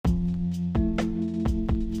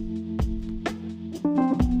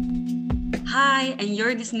Hi, and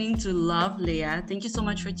you're listening to Love Leah. Thank you so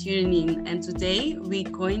much for tuning in. And today we're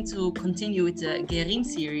going to continue with the Gerim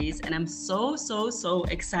series, and I'm so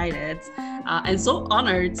excited and so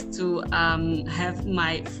honored to have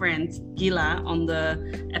my friend Gila on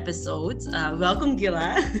the episode. Welcome,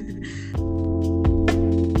 Gila.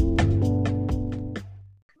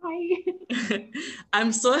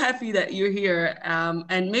 I'm so happy that you're here.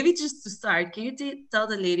 And maybe just to start, can you tell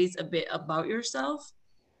the ladies a bit about yourself?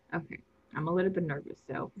 Okay, I'm a little bit nervous,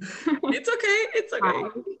 so. It's okay. It's okay.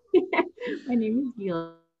 Hi, my name is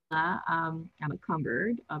Gila. I'm a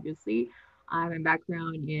convert, obviously. My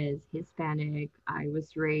background is Hispanic. I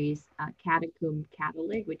was raised catecumb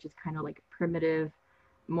Catholic, which is kind of like a primitive,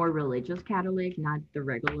 more religious Catholic, not the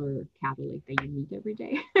regular Catholic that you meet every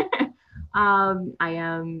day. I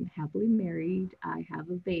am happily married. I have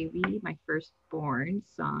a baby, my firstborn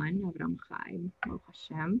son, Avram Chaim, Baruch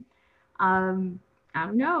Hashem. Um, I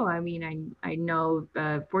don't know. I mean, I know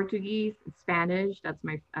Portuguese, Spanish. That's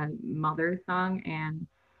my mother tongue, and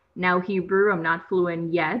now Hebrew. I'm not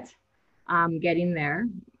fluent yet. I'm getting there.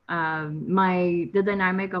 My the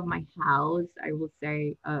dynamic of my house, I will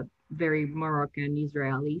say, very Moroccan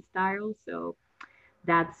Israeli style. So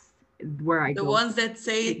that's where I The go. ones that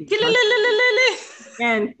say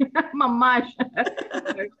And mamash,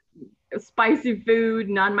 spicy food,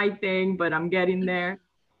 not my thing, but I'm getting there.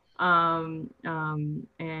 And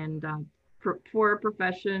for a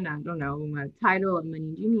profession, I don't know, my title, I'm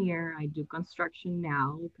an engineer. I do construction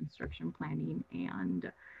now, construction planning,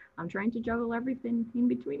 and I'm trying to juggle everything in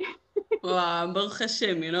between. Wow, Baruch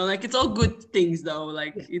Hashem, like it's all good things though.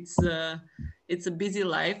 Like Yeah. it's a busy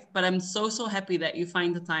life, but I'm so happy that you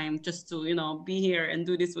find the time just to, be here and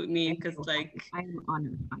do this with me Thank because you. like I'm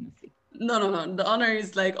honored, honestly. no. The honor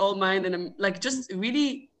is like all mine, and I'm like just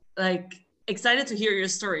really like excited to hear your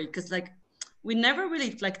story because like we never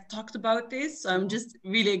really like talked about this, so I'm Yeah. just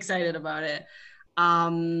really excited about it.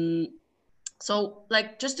 Um so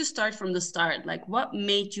like just to start from the start, like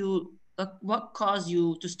what caused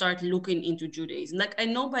you to start looking into Judaism? Like I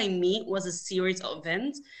know by me it was a series of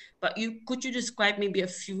events, but you describe maybe a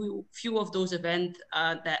few of those events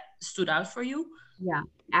that stood out for you? Yeah.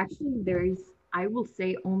 Actually, I will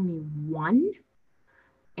say only one.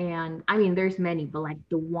 And I mean, there's many, but like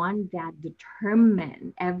the one that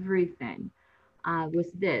determined everything was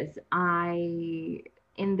this.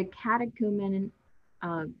 In the catechumen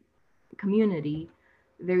uh, community,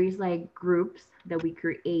 there is like groups that we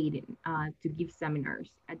create to give seminars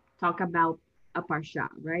and talk about a parsha,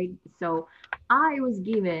 right? So I was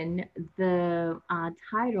given the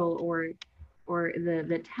title or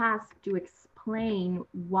the task to explain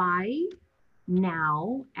why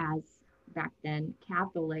now, as back then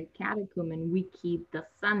Catholic catechumen, we keep the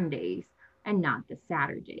Sundays and not the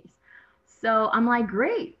Saturdays. So I'm like,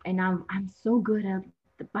 great, and I'm so good at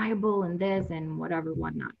the Bible and this and whatever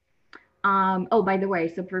whatnot. Oh, by the way,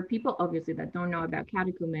 so for people obviously that don't know about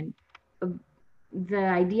catechumen, uh, the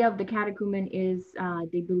idea of the catechumen is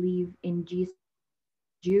they believe in Jesus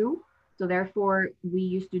as a Jew. So therefore, we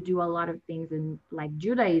used to do a lot of things in like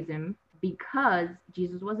Judaism because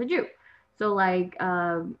Jesus was a Jew. So like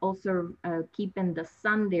also keeping the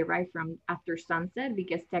Sunday right from after sunset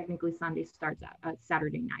because technically Sunday starts at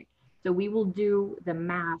Saturday night. So we will do the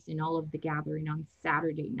mass and all of the gathering on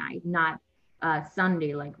Saturday night, not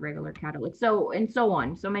Sunday like regular Catholic. So and so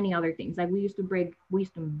on. So many other things. Like we used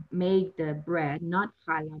to make the bread, not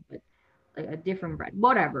challah, but a different bread,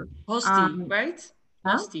 whatever. Hosty, Um, right?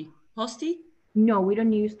 huh? Hosty. No, we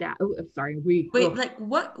don't use that. Oh, I'm sorry. Wait, like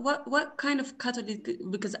what kind of Catholic?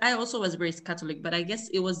 Because I also was raised Catholic, but I guess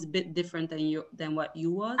it was a bit different than what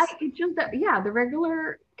you was. It's just that, yeah, the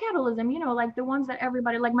regular Catholicism, like the ones that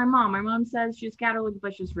everybody, like my mom. My mom says she's Catholic,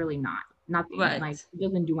 but she's really not. Nothing. Like, Right. she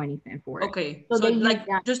doesn't do anything for it. Okay. So So they use like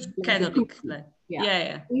that just like the Catholic, cookie. like Yeah.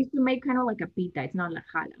 yeah. We used to make kind of like a pita. It's not like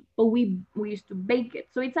challah, but we used to bake it.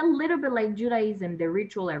 So it's a little bit like Judaism, the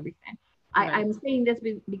ritual, everything. I'm Right. saying this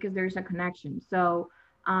because there's a connection. So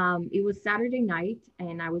it was Saturday night,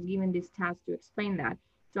 and I was given this task to explain that.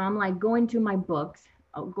 So I'm like going to my books,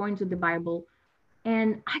 going to the Bible,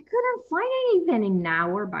 and I couldn't find anything in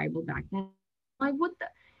our Bible back then. Like, what the?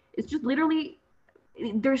 It's just literally,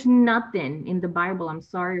 there's nothing in the Bible. I'm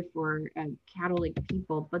sorry for Catholic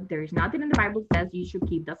people, but there's nothing in the Bible that says you should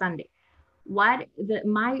keep the Sunday. What the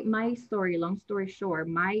my story, long story short,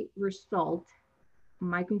 my result,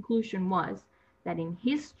 my conclusion was that in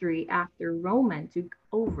history, after Roman took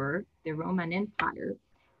over the Roman Empire,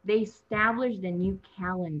 they established the new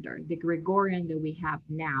calendar, the Gregorian that we have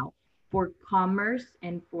now, for commerce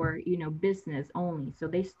and for business only. So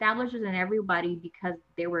they established it, and everybody, because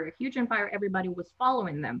they were a huge empire, everybody was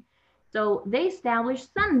following them. So they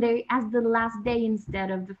established Sunday as the last day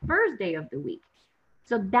instead of the first day of the week.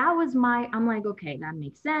 So that was I'm like, okay, that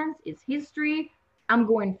makes sense. It's history. I'm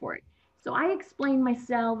going for it. So I explained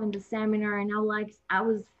myself in the seminar and I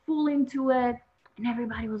was full into it. And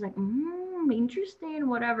everybody was like, interesting,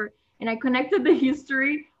 whatever. And I connected the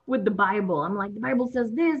history with the Bible. I'm like, the Bible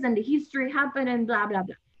says this and the history happened and blah, blah,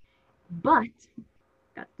 blah. But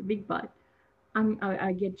that's the big but.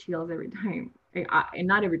 I get chills every time. And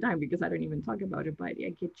not every time because I don't even talk about it, but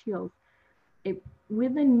I get chills.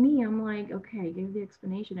 Within me, I'm like, okay, I gave the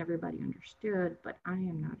explanation, everybody understood, but I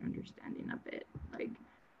am not understanding a bit. Like,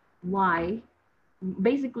 why?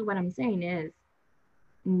 Basically, what I'm saying is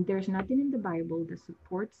there's nothing in the Bible that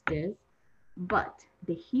supports this, but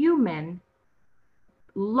the human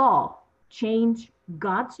law changed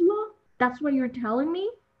God's law. That's what you're telling me?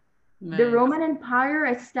 Right. The Roman Empire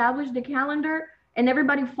established the calendar and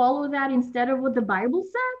everybody followed that instead of what the Bible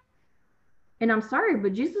said? And I'm sorry,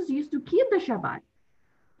 but Jesus used to keep the Shabbat.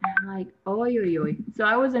 And I'm like, oi, oi, oi. So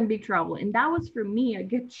I was in big trouble. And that was for me, I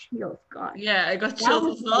get chills, gosh. Yeah, I got That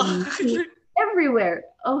chills as well. everywhere.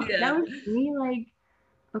 Oh, Yeah. that was for me like,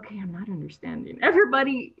 okay, I'm not understanding.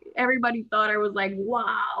 Everybody thought I was like,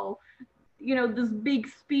 wow, this big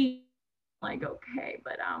speech. Like, okay,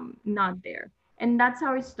 but I'm not there. And that's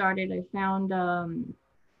how it started. I found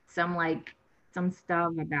some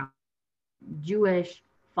stuff about Jewish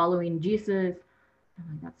following Jesus. I'm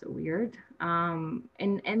like, that's so weird. And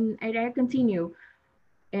I continue.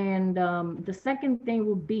 And the second thing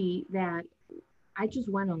will be that I just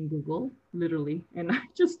went on Google, literally, and I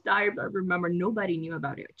just typed. I remember nobody knew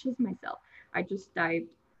about it, just myself. I just typed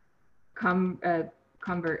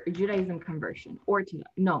Judaism conversion, or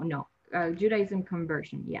Judaism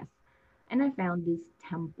conversion, yes. And I found this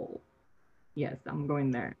temple. Yes, I'm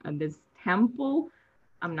going there. And this temple,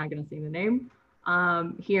 I'm not gonna say the name.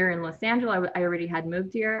 Here in Los Angeles, I already had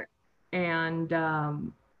moved here, and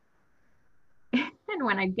and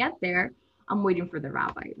when I get there, I'm waiting for the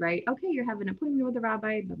rabbi, right? Okay, you have an appointment with the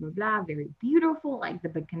rabbi, blah blah blah. Very beautiful, like the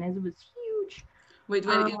Bekanez was huge. Wait,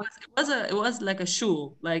 it was like a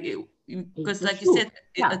shul, like because It's a like you shul. said,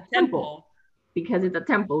 Yeah, a temple. Because it's a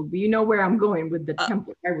temple. You know where I'm going with the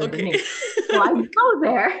temple, right? With the Okay. name. So I go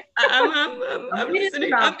there. I'm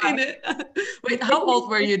listening. I'm in it. Wait, how old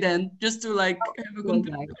were you then? Just to like have a Was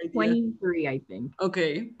complete like idea. 23, I think.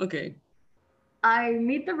 Okay. I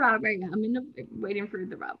meet the rabbi. I'm waiting for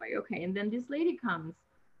the rabbi. Okay, and then this lady comes,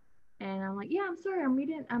 and I'm like, yeah, I'm sorry, I'm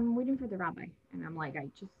waiting for the rabbi. And I'm like, I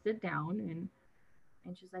just sit down,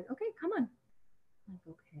 and she's like, okay, come on. I'm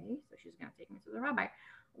like, okay, so she's gonna take me to the rabbi.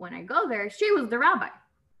 When I go there, she was the rabbi.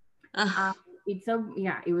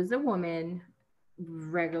 It was a woman,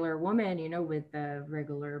 regular woman, with the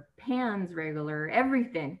regular pants, regular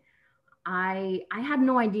everything. I had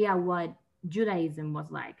no idea what Judaism was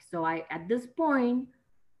like. So at this point,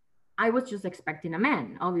 I was just expecting a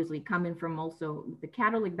man. Obviously, coming from also the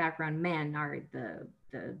Catholic background, men are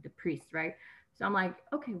the priests, right? So I'm like,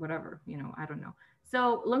 okay, whatever, I don't know.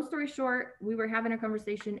 So long story short, we were having a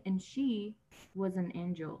conversation, and she was an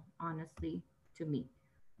angel, honestly, to me.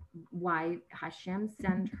 Why Hashem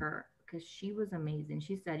sent her? Because she was amazing.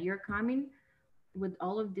 She said, "You're coming with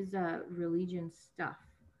all of this religion stuff.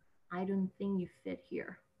 I don't think you fit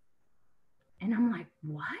here." And I'm like,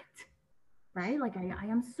 what? Right? Like I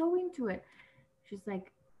am so into it. She's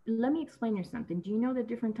like, let me explain you something. Do you know the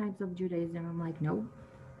different types of Judaism? I'm like, no.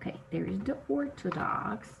 Okay, there is the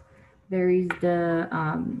Orthodox, there is the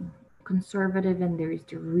conservative, and there is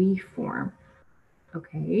the Reform.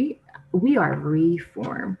 Okay, we are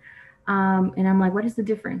Reform. And I'm like, what is the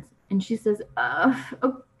difference? And she says,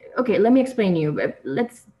 okay, let me explain to you.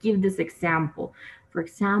 Let's give this example. For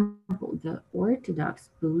example, the Orthodox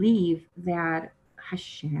believe that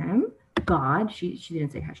Hashem, God, she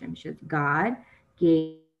didn't say Hashem, she said God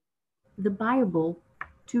gave the Bible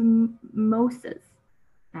to Moses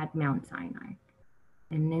at Mount Sinai.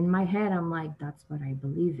 And in my head, I'm like, that's what I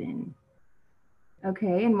believe in.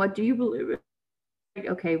 Okay, and what do you believe in?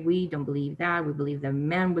 Okay, we don't believe that. We believe that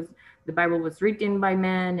the Bible was written by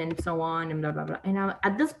men and so on and blah blah blah. And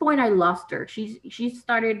at this point, I lost her. She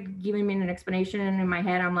started giving me an explanation, and in my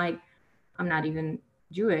head, I'm like, I'm not even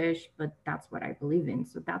Jewish, but that's what I believe in.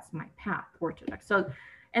 So that's my path, Orthodox. So,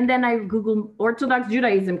 and then I Googled Orthodox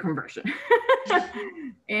Judaism conversion,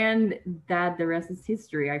 and the rest is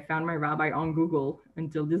history. I found my rabbi on Google.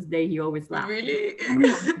 Until this day, he always laughs. Really?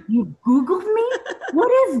 You Googled me? What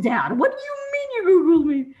is that? What do you mean you Googled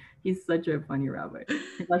me? He's such a funny rabbi.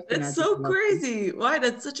 His That's Ashkenazi so love him. crazy. Why?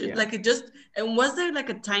 That's such a Yeah. like it just. And was there like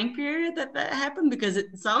a time period that that happened? Because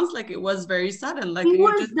it sounds like it was very sudden. Like It you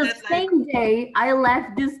was just the said, like, same day I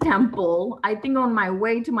left this temple. I think on my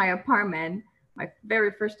way to my apartment, my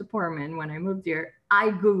very first apartment when I moved here, I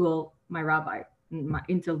Googled my rabbi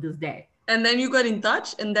until this day. and then you got in touch,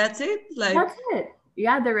 and that's it. That's Like, it.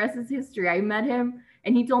 Yeah, the rest is history. I met him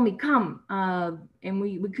and he told me, come. And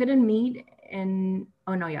we couldn't meet. And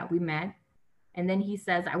oh, no, yeah, we met. And then he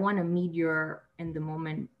says, I want to meet your, in the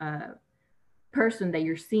moment, person that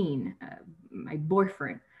you're seeing, my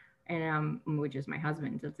boyfriend, and which is my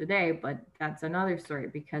husband till today. But that's another story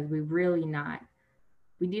because we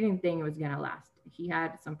didn't think it was gonna last. He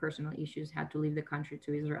had some personal issues, had to leave the country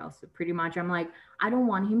to Israel. So pretty much, I'm like, I don't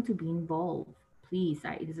want him to be involved. Please,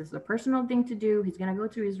 this is a personal thing to do. He's gonna go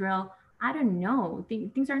to Israel. I don't know.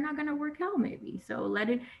 Things are not gonna work out, maybe. So let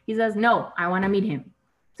it. He says, no, I want to meet him.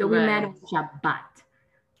 So we met right? on Shabbat,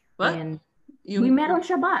 What and we you? met on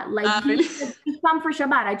Shabbat. Like he Really? said, just come for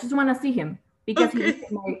Shabbat. I just want to see him because he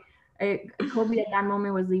Okay. Kobe at that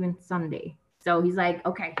moment was leaving Sunday. So he's like,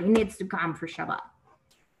 okay, he needs to come for Shabbat.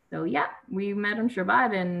 So yeah, we met on Shabbat,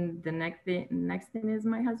 and the next thing is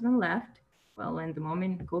my husband left. Well, in the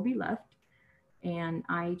moment Kobe left, and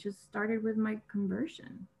I just started with my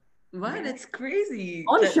conversion What? there It's crazy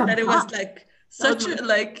on that it was Shabbat. like That was such my a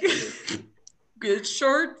like good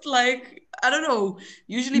short, like, I don't know.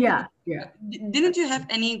 Usually people, yeah, yeah. didn't you have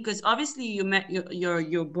any, because obviously you met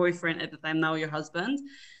your boyfriend at the time, now your husband.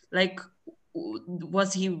 Like,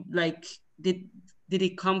 was he like, did he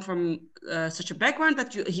come from such a background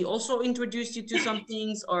that he also introduced you to some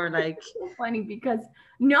things, or like? So funny because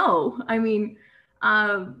no, I mean,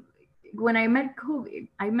 uh, when I met Kobe.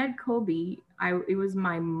 It was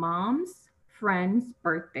my mom's friend's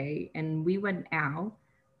birthday, and we went out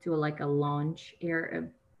to like a lounge area,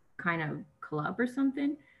 kind of club or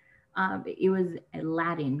something. It was a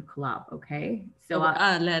Latin club, okay? So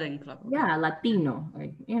Okay, Latin club, okay. yeah, Latino,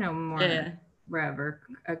 like more Yeah. wherever,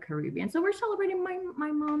 Caribbean. So we're celebrating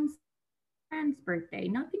my mom's friend's birthday.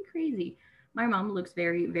 Nothing crazy. My mom looks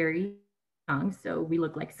very, very young, so we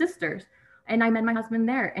look like sisters. And I met my husband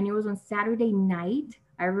there, and it was on Saturday night.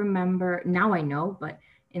 I remember now. I know, but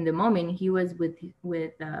in the moment, he was with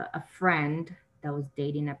a friend that was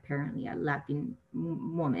dating apparently a Latin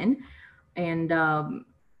woman, and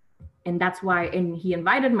that's why. And he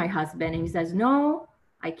invited my husband, and he says, "No,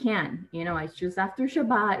 I can't. It's just after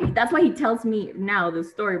Shabbat." That's why he tells me now the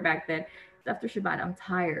story back then. It's after Shabbat. I'm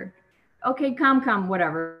tired. Okay, come,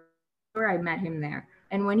 whatever. Where I met him there,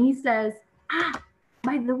 and when he says, "Ah,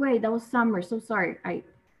 by the way, that was summer. So sorry.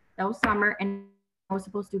 That was summer, and I was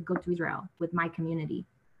supposed to go to Israel with my community.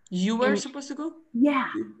 You were And supposed to go? yeah,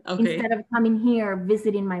 instead Okay. of coming here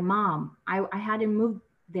visiting my mom, I hadn't moved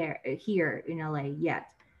here in LA yet.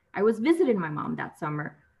 I was visiting my mom that summer,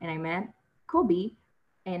 and I met Kobe,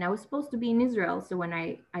 and I was supposed to be in Israel. So when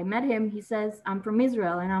I met him, he says, I'm from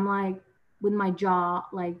Israel, and I'm like, with my jaw,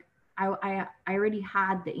 like I already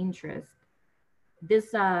had the interest. This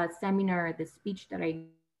seminar, the speech that I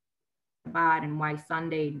about and why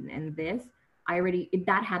Sunday and this,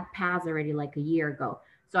 that had passed already like a year ago.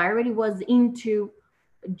 So I already was into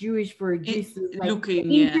Jewish for Jesus, like Looking,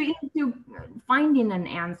 yeah. into finding an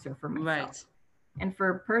answer for myself. Right. And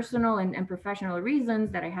for personal and professional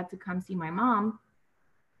reasons that I had to come see my mom,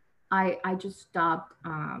 I just stopped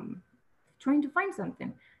trying to find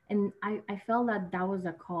something. And I felt that was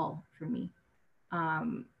a call for me.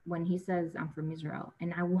 When he says I'm from Israel,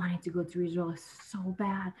 and I wanted to go to Israel so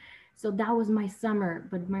bad. So that was my summer,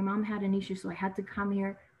 but my mom had an issue, so I had to come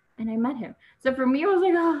here, and I met him. So for me, it was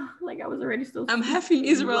like, oh, like I was already so I'm sweet half in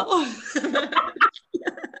in love. Israel.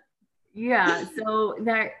 Yeah. So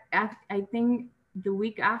that I think the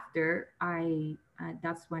week after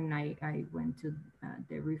that's when I went to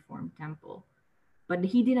the Reform Temple, but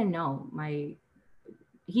he didn't know,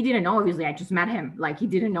 obviously. I just met him, like he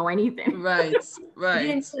didn't know anything. Right, He right,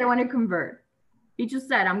 didn't say I want to convert. He just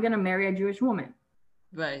said, I'm going to marry a Jewish woman.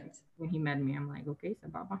 right. When he met me, I'm like, okay,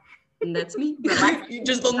 Sababa. And that's me. Relax. You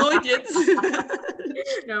just don't know it yet.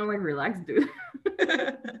 No, I'm like, relax, dude.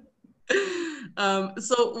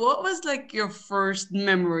 So what was like your first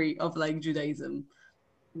memory of like Judaism?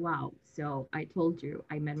 Wow. So I told you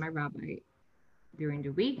I met my rabbi during the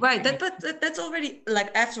week. Right, And that's already like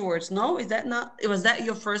afterwards, no? Is that not, was that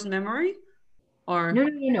your first memory? no, Or no,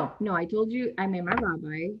 no, no. No, I told you I met my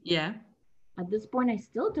rabbi. yeah. At this point, I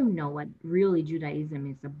still don't know what really Judaism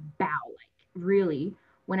is about. Like, really,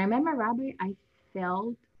 when I met my rabbi, I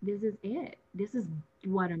felt this is it. This is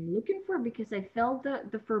what I'm looking for because I felt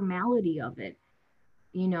the formality of it.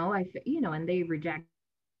 And they reject.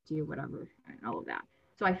 to you, whatever, and all of that.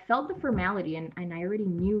 So I felt the formality, and I already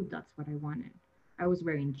knew that's what I wanted. I was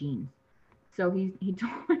wearing jeans. So he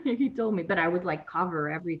told he told me, but I would like cover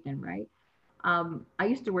everything, right? I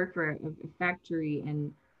used to work for a factory,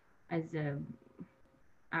 and as a,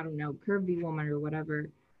 I don't know, curvy woman or whatever,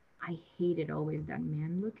 I hated always that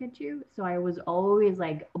man look at you. So I was always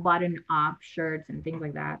like button up shirts and things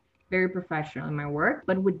like that. Very professional in my work,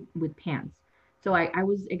 but with pants. So I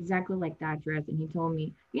was exactly like that dress. And he told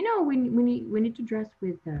me, we need to dress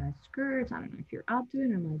with skirts. I don't know if you're up to it.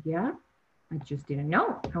 And I'm like, yeah, I just didn't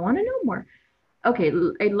know. I want to know more. Okay,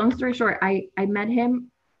 a long story short, I met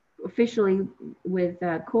him officially with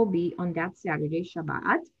Kobe on that Saturday,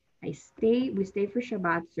 Shabbat. We stayed for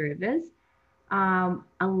Shabbat service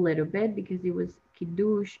a little bit because it was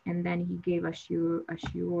Kiddush, and then he gave a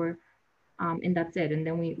shiur, and that's it. And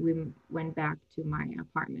then we went back to my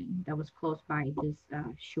apartment that was close by this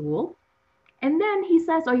shul. And then he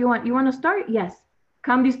says, "Oh, you want to start? Yes,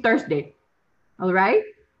 come this Thursday. All right."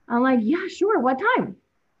 I'm like, "Yeah, sure. What time?"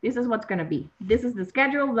 This is what's gonna be. This is the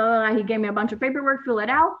schedule. He gave me a bunch of paperwork. Fill it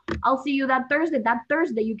out. I'll see you that Thursday. That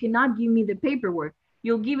Thursday, you cannot give me the paperwork.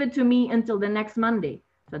 You'll give it to me until the next Monday.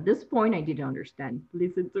 So at this point, I didn't understand.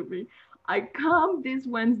 Listen to me. I come this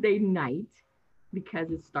Wednesday night because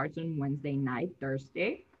it starts on Wednesday night,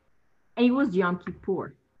 Thursday, and it was Yom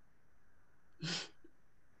Kippur.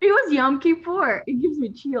 It was Yom Kippur. It gives me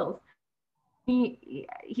chills. He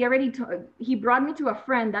brought me to a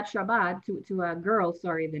friend that Shabbat, to a girl,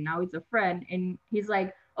 sorry, then now it's a friend, and he's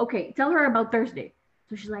like, okay, tell her about Thursday.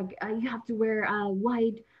 So she's like, you have to wear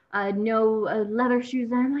white, no leather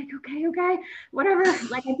shoes. And I'm like, okay, whatever.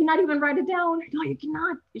 Like, I cannot even write it down. No, you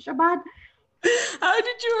cannot. It's Shabbat. How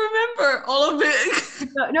did you remember all of it?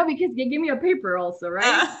 No, because they gave me a paper also,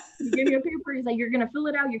 right? He gave me a paper. He's like, you're gonna fill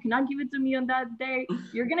it out. You cannot give it to me on that day.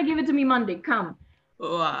 You're gonna give it to me Monday. Come.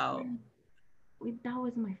 Wow. That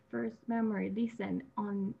was my first memory. Listen,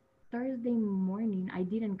 on Thursday morning, I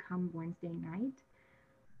didn't come Wednesday night,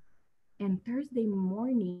 and Thursday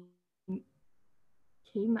morning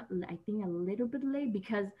came, I think, a little bit late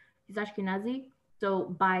because he's Ashkenazi.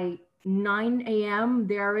 So by 9 a.m.,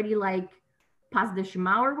 they're already like past the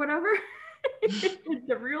Shema or whatever.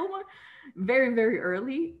 The real one. Very, very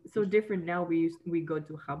early. So different now. We go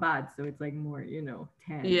to Chabad, so it's like more,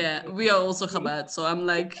 10. Yeah, we are also Chabad. So I'm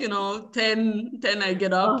like, 10, I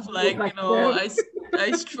get up,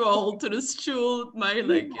 I stroll to the shul,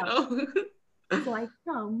 So I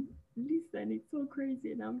come, listen, it's so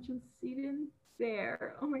crazy. And I'm just sitting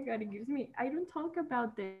there. Oh my God, it gives me, I don't talk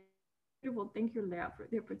about this. Beautiful. Thank you, Leah, for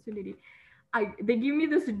the opportunity. They give me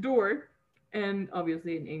this door, and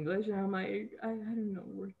obviously in English, and I'm like, I don't know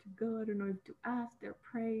where to go. I don't know if to ask. They're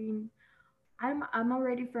praying. I'm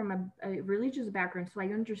already from a religious background, so I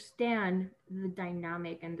understand the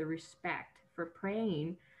dynamic and the respect for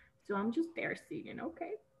praying. So I'm just there sitting,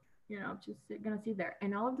 okay, I'm just gonna sit there,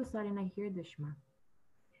 and all of a sudden I hear the Shema.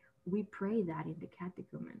 We pray that in the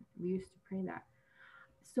catechumen. We used to pray that.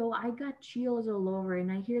 So I got chills all over,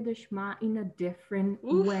 and I hear the Shema in a different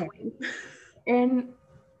way, and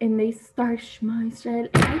they start Shema Israel,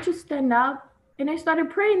 and I just stand up and I started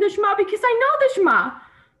praying the Shema because I know the Shema.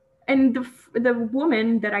 And the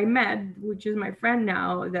woman that I met, which is my friend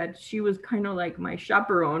now, that she was kind of like my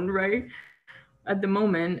chaperone, right, at the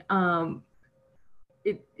moment,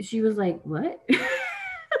 she was like, "What?"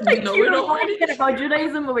 Like, you don't know anything about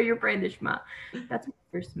Judaism, but you're praying the Shema. That's my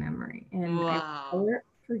first memory, and wow. I never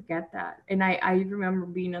forget that. And I remember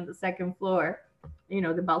being on the second floor,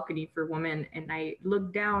 the balcony for women, and I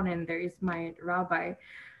look down, and there is my rabbi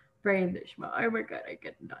praying the Shema. Oh my God, I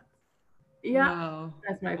get nuts. Yeah, wow.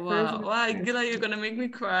 that's my first. Wow, Gila, you're gonna make me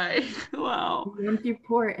cry. Wow. Yom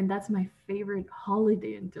Kippur, and that's my favorite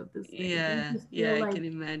holiday until this day. Yeah, I can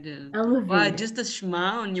imagine. Elevated. Wow, just the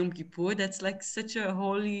Shema on Yom Kippur, that's like such a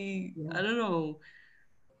holy, I don't know.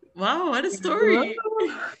 Wow, what a story.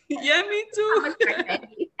 Yeah, me too.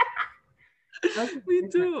 Me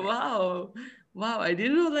too. Wow. Wow, I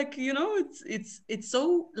didn't know, like, it's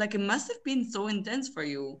so, like, it must have been so intense for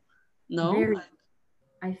you. No?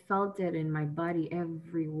 I felt it in my body,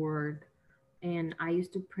 every word. And I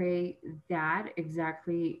used to pray that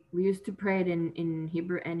exactly. We used to pray it in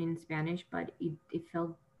Hebrew and in Spanish, but it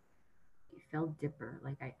felt deeper.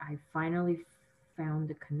 Like I finally found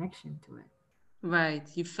the connection to it. Right.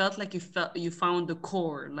 You felt like you found the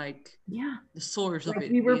core, like the source of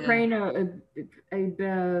it. We were praying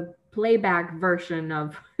a playback version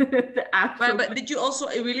of the actual. Right, but did you also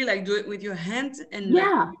really like do it with your hands and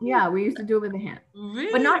we used to do it with the hand.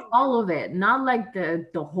 Really? But not all of it. Not like the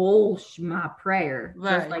whole Shema prayer.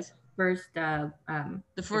 Right. Just like first the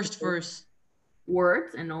first verse.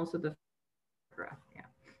 words and also the photograph. Yeah.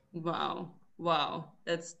 Wow. Wow.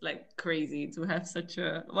 That's like crazy to have such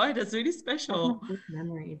a, wow, that's really That's my special. first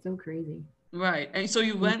memory. It's so crazy. Right. And so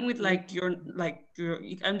you went with like your,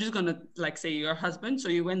 I'm just gonna like say your husband. So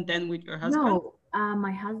you went then with your husband? No,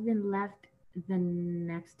 my husband left the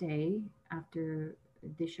next day after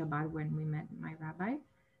the Shabbat when we met my rabbi.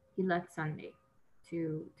 He left Sunday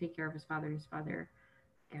to take care of his father. His father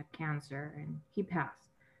got cancer and he passed.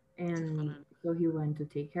 And so he went to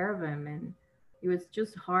take care of him. And it was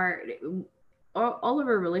just hard. All of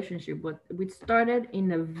our relationship, what we started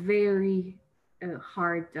in a very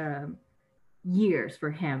hard years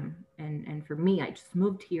for him and for me. I just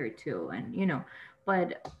moved here too, and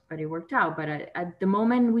but it worked out. But at the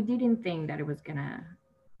moment we didn't think that it was gonna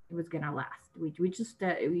last. We just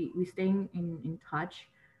we stay in touch,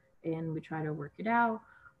 and we try to work it out,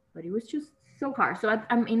 but it was just so hard. So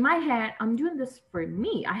I'm in my head, I'm doing this for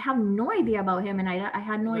me. I have no idea about him, and I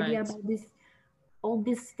had no idea Right. about this, all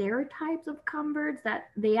these stereotypes of converts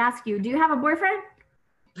that they ask you, do you have a boyfriend?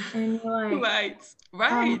 And you're like, Right. um,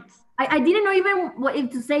 Right. I didn't know even what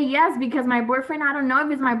if to say yes, because my boyfriend, I don't know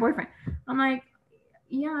if it's my boyfriend. I'm like,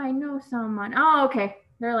 yeah, I know someone. Oh, okay.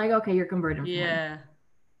 They're like, okay, you're converting for him. Yeah.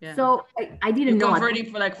 Yeah. So I You're didn't know.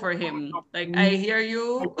 converting for like for him. Like I No hear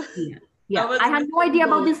you. idea. I Yeah, was I in had the no same idea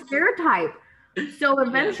about boat. this stereotype. So Yeah.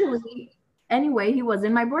 eventually, anyway, he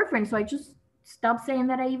wasn't my boyfriend. So I just stopped saying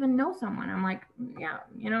that I even know someone. I'm like, yeah,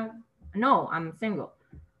 no, I'm single.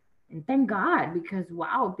 And thank God, because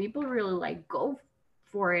wow, people really like go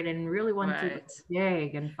for it and really want to Right.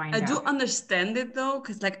 dig and I find do out. understand it though,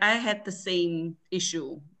 because like I had the same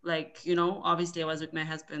issue. Like, obviously I was with my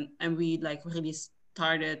husband and we like really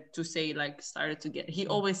started to say like started to get he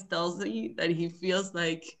always tells me that he feels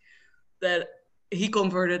like that he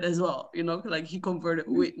converted as well, like he converted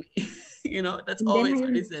with me. That's And then always I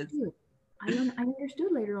what he says. understood. I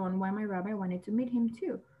understood later on why my rabbi wanted to meet him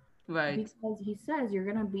too, Right. because he says you're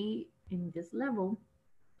gonna be in this level,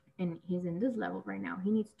 and he's in this level right now. He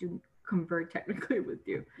needs to convert technically with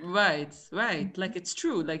you. Right, right. Like it's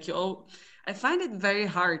true. Like I find it very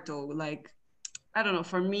hard though. Like I don't know.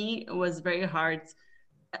 For me, it was very hard.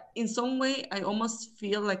 In some way, I almost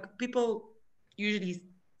feel like people usually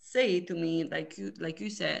say to me, like you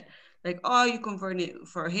said, like, oh, you converted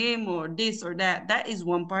for him or this or that. That is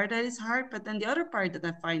one part that is hard. But then the other part that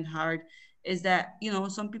I find hard is that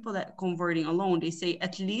some people that converting alone, they say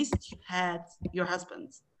at least you had your husband,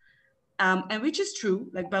 and which is true.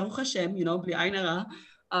 Like Baruch Hashem, bli ayin hara,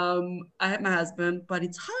 I had my husband, but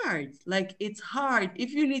it's hard. Like it's hard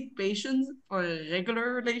if you need patience for a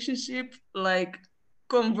regular relationship, like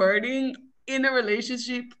converting in a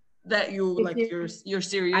relationship that you It's like you're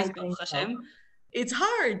serious, I Baruch think so. Hashem. It's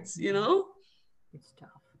hard. It's tough.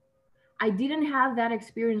 I didn't have that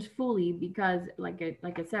experience fully because, like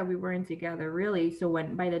I said, we weren't together really. So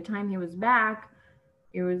when by the time he was back,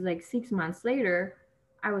 it was like 6 months later.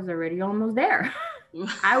 I was already almost there.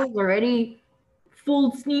 I was already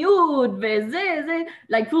full snood,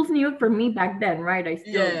 like full snood for me back then, right? I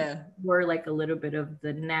still Yeah, wore like a little bit of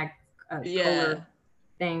the neck collar yeah.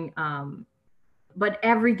 thing, but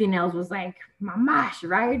everything else was like mamash,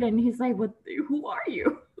 right? And he's like, "What? Who are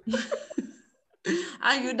you?"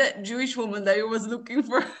 Are you that Jewish woman that you was looking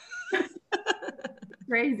for?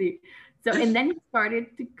 Crazy. So, and then he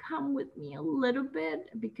started to come with me a little bit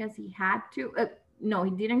because he had to. No,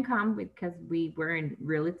 he didn't come because we weren't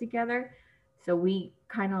really together. So we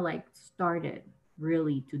kind of like started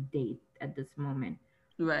really to date at this moment.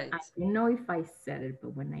 I Right, don't know if I said it,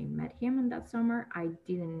 but when I met him in that summer, I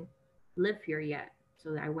didn't live here yet.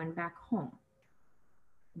 So I went back home.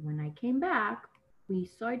 When I came back, we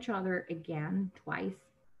saw each other again twice,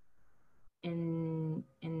 and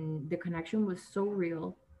the connection was so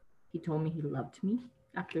real. He told me he loved me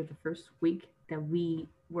after the first week that we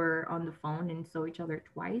were on the phone and saw each other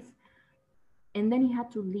twice, and then he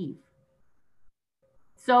had to leave.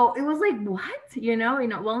 So it was like,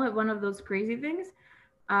 what? One of those crazy things.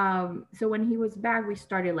 So when he was back, we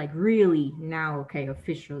started like really now, okay,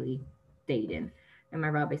 officially dating. And my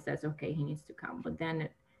rabbi says, okay, he needs to come. But then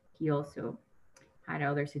he also had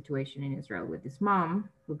other situation in Israel with his mom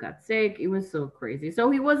who got sick. It was so crazy.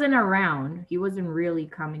 So he wasn't around. He wasn't really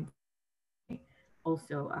coming to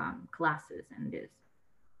also classes and this.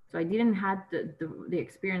 So I didn't have the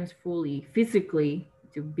experience fully physically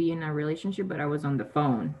to be in a relationship, but I was on the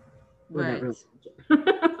phone with that right. relationship.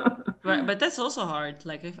 Right, but that's also hard.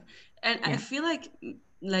 Like if, and I Yeah. feel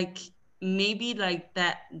like maybe like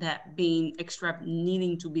that being extra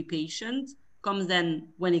needing to be patient comes then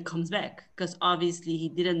when he comes back, because obviously he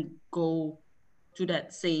didn't go to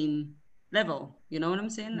that same. level. You know what I'm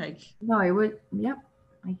saying? Like, No, it was, yep,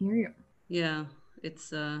 I hear you. yeah,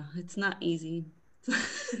 it's not easy.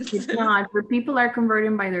 It's not. For people are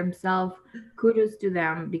converting by themselves, kudos to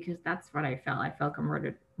them, because that's what I felt. I felt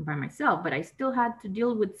converted by myself, but I still had to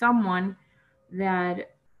deal with someone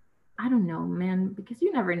that, I don't know, man, because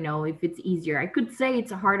you never know if it's easier. I could say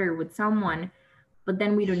it's harder with someone, but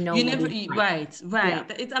then we don't know You what never, it's like. right, Yeah.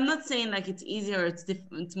 right. I'm not saying like it's easier,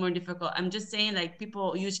 it's more difficult. I'm just saying like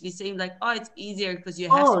people usually say like, oh, it's easier because you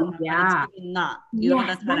have Oh, someone, but it's yeah. really not. You know, Yes,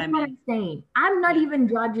 that's what that's I what meant. I'm saying. I'm not Yeah, even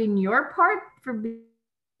judging your part for being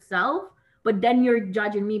yourself, but then you're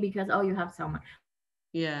judging me because, oh, you have someone.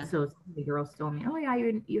 yeah, So the girls told me, oh yeah,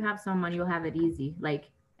 you have someone, you'll have it easy. Like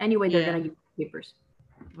anyway, they're yeah, gonna give you papers,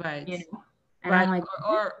 right. you know. And I'm Right.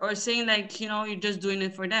 like, Or saying like, you know, you're just doing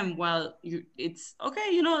it for them. Well, it's okay,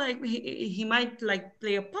 you know, like he might like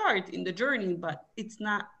play a part in the journey, but it's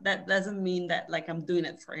not, that doesn't mean that like I'm doing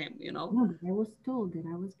it for him, you know? no, but I was told that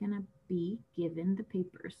I was gonna be given the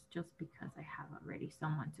papers just because I have already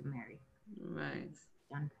someone to marry. Right.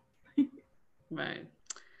 Done. Right.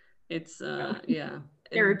 It's So yeah.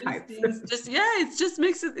 These stereotypes. things just, yeah, it just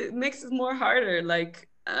makes it more harder. Like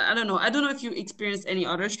I don't know. I don't know if you experienced any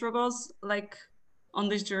other struggles like on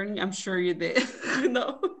this journey. I'm sure you did. You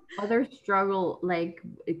know. Other struggle like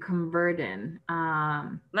converting.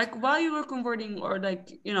 Like while you were converting, or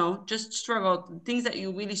like, you know, just struggle, things that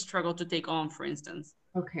you really struggle to take on, for instance.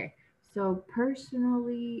 Okay. So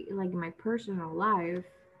personally, like my personal life,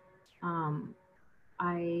 um,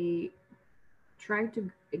 I try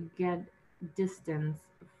to get distance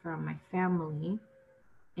from my family,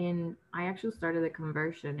 and I actually started a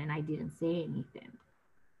conversion and I didn't say anything.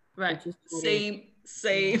 I Right. just started, Same, yeah.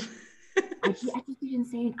 same. I just didn't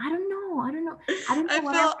say I don't know. I don't know I what I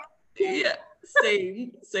was felt, thinking, yeah,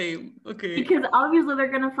 same, same. Okay. because obviously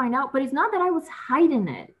they're gonna find out. But it's not that I was hiding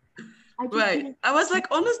it. I just Right. didn't. I was like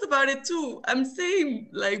honest about it too. I'm same.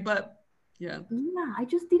 Like, but yeah. Yeah, I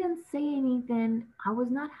just didn't say anything. I was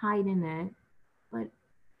not hiding it. But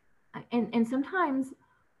and sometimes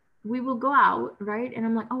we will go out, right? And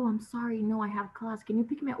I'm like, oh, I'm sorry, no, I have class. Can you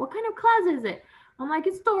pick me up? What kind of class is it? I'm like,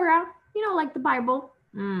 it's Torah, like the Bible.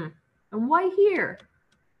 And why here?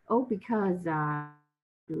 Oh, because I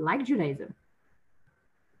like Judaism.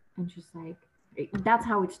 And she's like, that's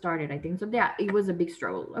how it started, I think. So yeah, it was a big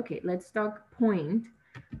struggle. Okay, let's talk point.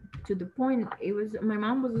 To the point, it was, my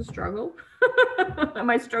mom was a struggle.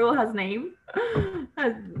 My struggle has name,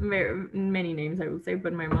 has many names, I would say,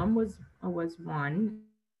 but my mom was one.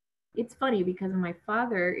 It's funny because my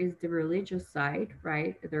father is the religious side,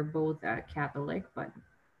 right? They're both Catholic, but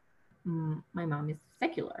my mom is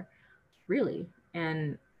secular, really.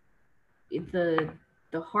 And it,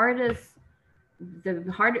 the hardest,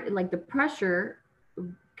 like the pressure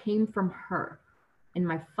came from her. And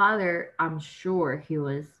my father, I'm sure he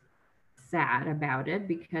was sad about it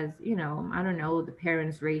because, I don't know, the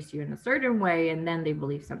parents raised you in a certain way and then they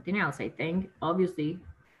believe something else. I think obviously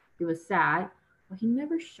he was sad, but he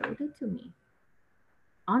never showed it to me.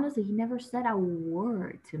 Honestly, he never said a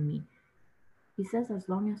word to me. He says, as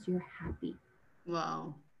long as you're happy.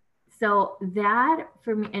 Wow. So that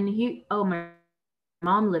for me, and my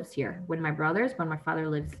mom lives here with my brothers, but my father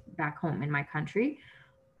lives back home in my country.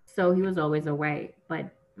 So he was always away, but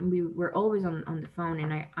we were always on the phone.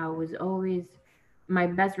 And I was always, my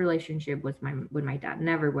best relationship was with my dad,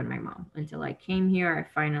 never with my mom. Until I came here,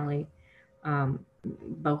 I finally,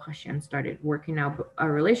 Baruch Hashem, started working out a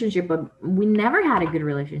relationship, but we never had a good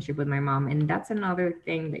relationship with my mom. And that's another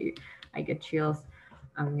thing that I get chills.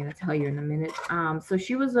 I'm going to tell you in a minute. So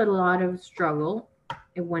she was a lot of struggle.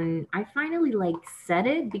 And when I finally like said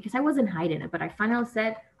it, because I wasn't hiding it, but I finally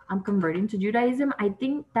said, I'm converting to Judaism, I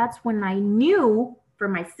think that's when I knew for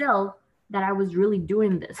myself that I was really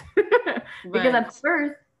doing this. Because Right. at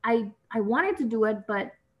first I wanted to do it,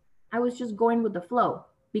 but I was just going with the flow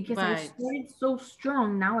because I Right. started so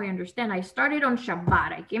strong. Now I understand. I started on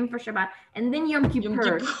Shabbat. I came for Shabbat, and then Yom Yom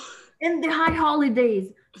Kippur Kippur. and the high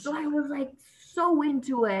holidays. So I was like so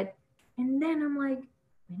into it. And then I'm like,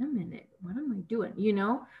 wait a minute, what am I doing?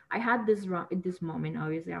 I had this wrong at this moment.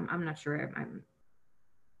 Obviously, I'm not sure I'm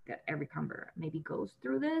that every convert maybe goes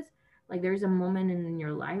through this. Like there's a moment in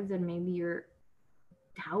your life that maybe you're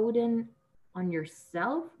doubting on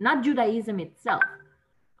yourself, not Judaism itself.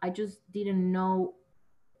 I just didn't know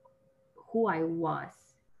who I was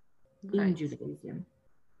in Right. Judaism.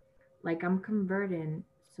 Like I'm converting,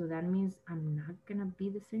 so that means I'm not gonna be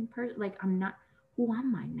the same person. Like I'm not. Who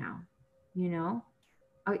am I now? You know,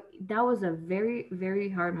 that was a very very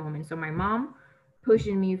hard moment. So my mom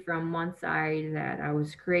pushing me from one side that I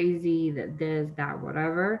was crazy, that this, that,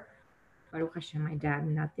 whatever, Baruch Hashem, my dad,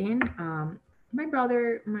 nothing. My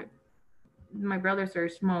brother, my brothers are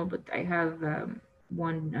small, but I have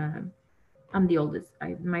one. I'm the oldest.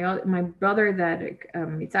 My brother that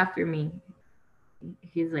it's after me.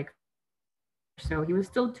 He's like 5 years older, so he was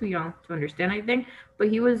still too young to understand, I think. But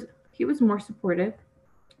he was more supportive.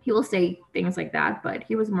 He will say things like that, but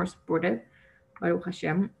he was more supportive. Baruch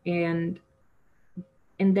Hashem, and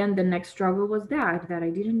then the next struggle was that I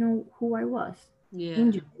didn't know who I was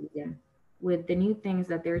in Yeah. Judaism, with the new things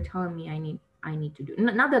that they're telling me I need to do.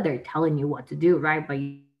 Not that they're telling you what to do, right? But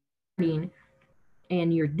you're learning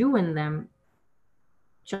and you're doing them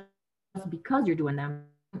just because you're doing them.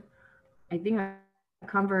 I think a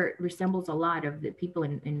convert resembles a lot of the people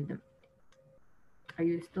in the. Are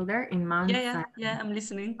you still there in Mount Yeah, yeah, Sinai? yeah. I'm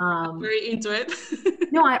listening. I'm Um, very into it.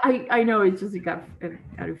 no, I know it's just it got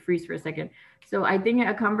out of freeze for a second. So I think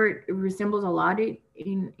a convert resembles a lot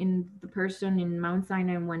in the person in Mount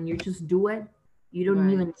Sinai when you just do it. You don't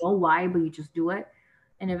Right. even know why, but you just do it.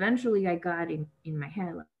 And eventually I got in my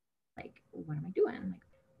head like what am I doing? Like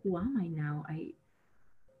who am I now?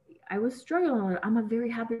 I was struggling. I'm a very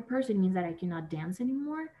happy person. It means that I cannot dance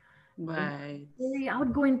anymore. I'm Right. a very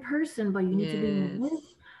outgoing person, but you need to be in the Yes.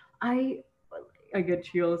 list. I I get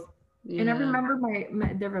chills. And I Yeah. remember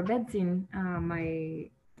the Rebbetzin,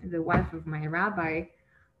 the wife of my rabbi.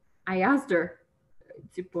 I asked her,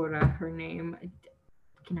 Tzipora, her name,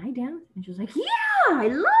 can I dance? And she was like, yeah, I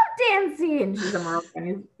love dancing. She's a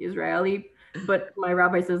Moroccan Israeli, but my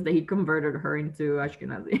rabbi says that he converted her into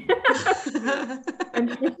Ashkenazi. And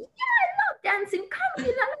she's like, yeah, I love dancing. Come,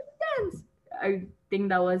 Gila, let's dance. I think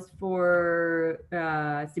that was for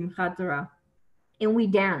Simchat Torah, and we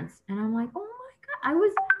danced. And I'm like, oh my god,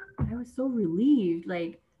 I was so relieved.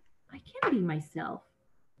 Like I can be myself.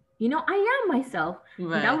 I am myself. And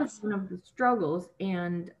that Right. was one of the struggles.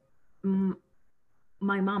 And mm,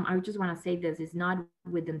 my mom, I just want to say this is not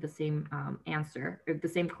within the same answer, or the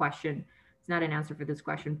same question. It's not an answer for this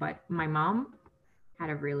question, but my mom had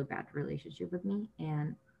a really bad relationship with me.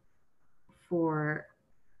 And for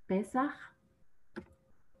Pesach,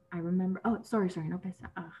 I remember, oh, sorry, no Pesach.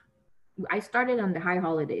 I started on the high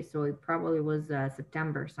holidays, so it probably was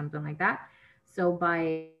September, something like that. So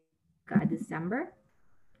by December,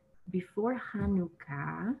 before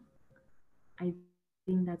Hanukkah, I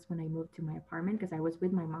think that's when I moved to my apartment because I was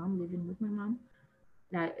with my mom, living with my mom.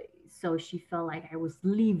 That so she felt like I was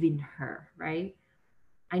leaving her, right?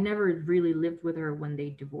 I never really lived with her when they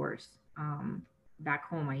divorced. Back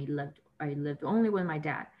home, I lived only with my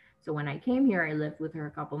dad. So when I came here, I lived with her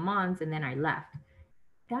a couple months, and then I left.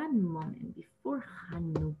 That moment before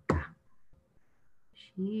Hanukkah,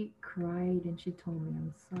 she cried and she told me,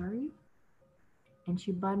 I'm sorry. And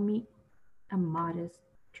she bought me a modest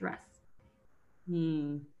dress.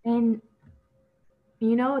 Hmm. And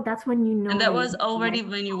that's when you And know that that was you're already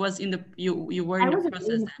right. when you were I in the was in process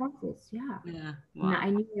the then. process, yeah. Yeah. And Wow. I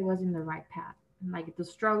knew I was in the right path. Like the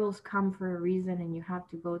struggles come for a reason and you have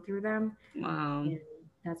to go through them. Wow. And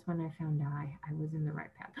that's when I found out I was in the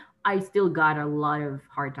right path. I still got a lot of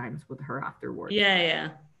hard times with her afterwards. Yeah, yeah.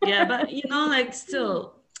 Yeah, but like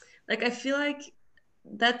still, like I feel like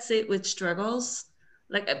that's it with struggles.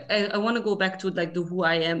 Like I want to go back to like the who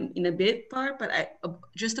I am in a bit part, but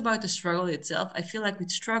just about the struggle itself. I feel like with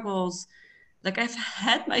struggles, like I've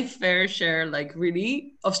had my fair share, like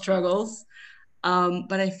really, of struggles.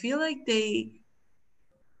 But I feel like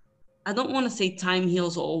I don't want to say time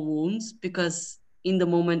heals all wounds because in the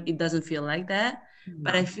moment it doesn't feel like that.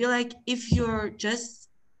 But I No. feel like if you're just,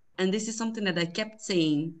 and this is something that I kept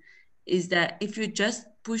saying, is that if you just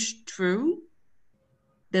push through,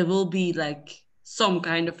 there will be like some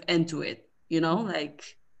kind of end to it,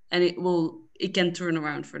 like, and it can turn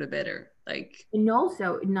around for the better. Like, And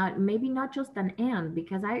also not just an and,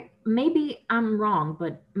 because I'm wrong,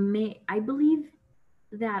 but I believe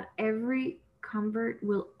that every convert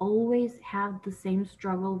will always have the same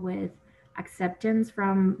struggle with acceptance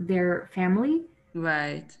from their family,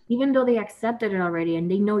 right, even though they accepted it already and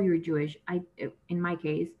they know you're Jewish. In my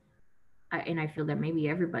case, and I feel that maybe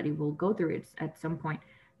everybody will go through it at some point.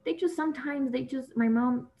 My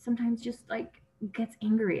mom sometimes just like gets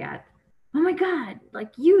angry at, oh my God,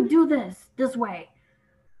 like you do this way.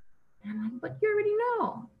 And I'm like, but you already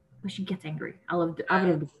know. But she gets angry. Out right,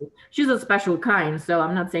 of the blue. She's a special kind, so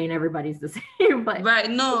I'm not saying everybody's the same, but right.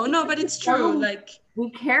 No, no, but it's true. Like, we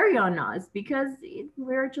carry on us because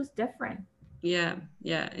we're just different. yeah,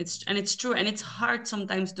 yeah, it's true, and it's hard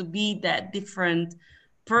sometimes to be that different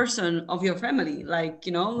person of your family, like,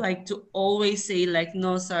 like to always say like,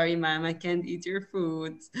 no, sorry, ma'am, I can't eat your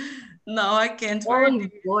food. No, I can't wear Boy, this.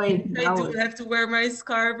 boy, I that do was have to wear my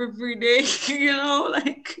scarf every day.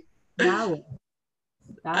 Like, That was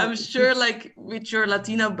I'm sure, like with your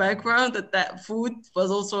Latina background, that food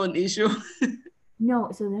was also an issue.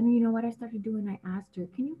 No, so then you know what I started doing? I asked her,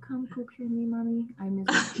 "Can you come cook for me, mommy? I miss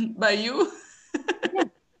your food." By you. Yeah,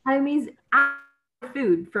 I miss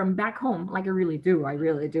food from back home. Like I really do. I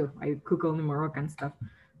really do. I cook only Moroccan stuff,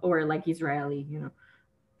 or like Israeli, you know.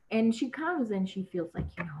 And she comes and she feels like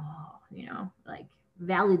like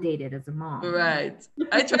validated as a mom. Right.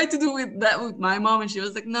 I tried to do that with my mom, and she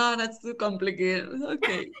was like, "No, that's too complicated." I was like,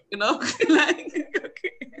 okay, like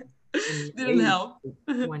okay, And didn't help.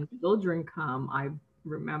 when children come, I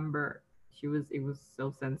remember it was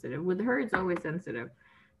so sensitive. With her, it's always sensitive.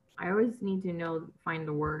 I always need to find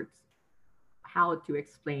the words how to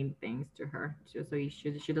explain things to her, just so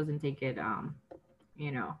she doesn't take it,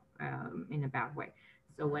 in a bad way.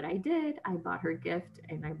 So what I did, I bought her gift,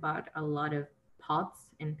 and I bought a lot of pots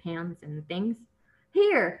and pans and things.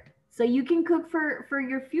 Here, so you can cook for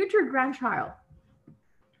your future grandchild.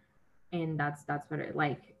 And that's what it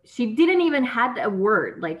like. She didn't even had a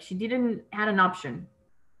word, like she didn't had an option.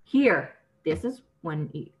 Here, this is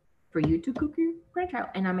for you to cook your grandchild,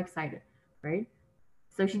 and I'm excited, right?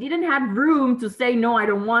 So she didn't have room to say no, I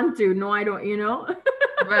don't want to. No, I don't.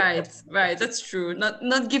 Right, right. That's true.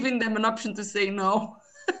 Not giving them an option to say no.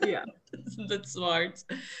 Yeah. That's smart.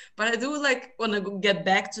 But I do like want to get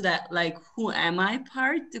back to that, like, who am I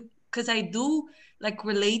part? Because I do like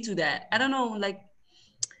relate to that. I don't know, like,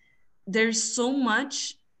 there's so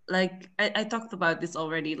much, like, I talked about this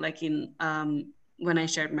already, like in when I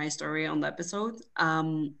shared my story on the episode,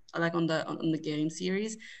 like on the game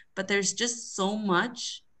series. But there's just so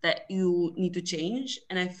much that you need to change,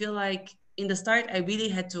 and I feel like in the start I really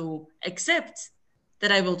had to accept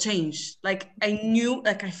that I will change. Like I knew,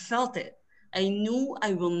 like I felt it. I knew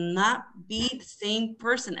I will not be the same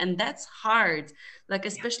person, and that's hard. Like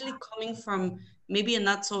especially coming from maybe a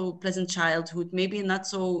not so pleasant childhood, maybe a not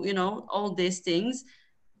so, all these things,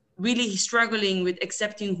 really struggling with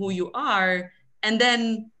accepting who you are, and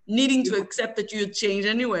then needing to accept that you change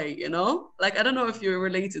anyway, Like I don't know if you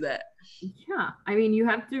relate to that. Yeah, I mean, you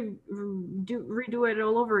have to redo it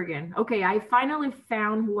all over again. Okay, I finally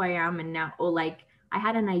found who I am, and now, like, I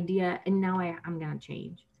had an idea, and now I'm gonna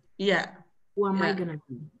change. Yeah. Who am I Yeah. gonna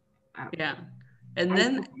be? Yeah. And I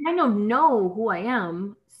then kind of know who I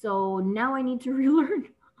am, so now I need to relearn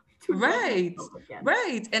to love right, myself again.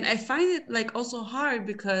 right. And I find it like also hard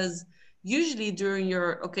because usually during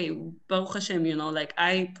your, okay, Baruch Hashem, like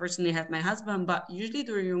I personally have my husband, but usually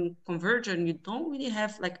during your conversion, you don't really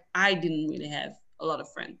have, like, I didn't really have a lot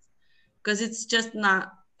of friends because it's just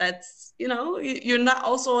not, that's, you're not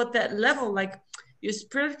also at that level. Like you're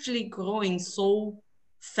spiritually growing so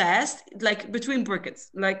fast, like between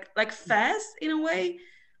brackets, like fast in a way,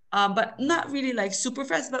 but not really like super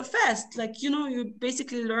fast, but fast. Like, you're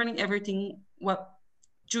basically learning everything what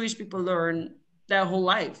Jewish people learn their whole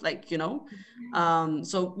life. Like,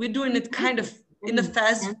 so we're doing it kind of in the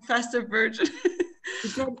faster version.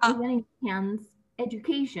 It's uh, an intense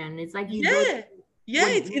education. It's like you go yeah, yeah,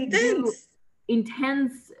 when it's you do intense.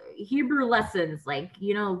 intense Hebrew lessons, like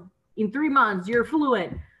in 3 months you're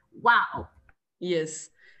fluent. Wow. Yes.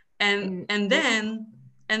 And And and then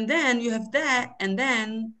and then you have that, and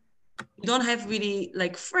then you don't have really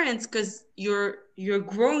like friends because you're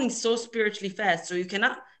growing so spiritually fast. So you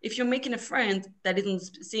cannot, if you're making a friend that is on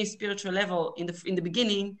the same spiritual level in the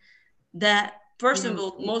beginning, that person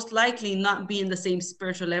will most likely not be in the same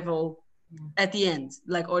spiritual level at the end,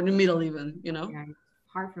 like, or in the middle even. yeah,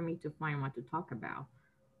 it's hard for me to find what to talk about.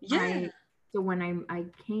 Yeah. So when I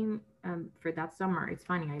came for that summer, it's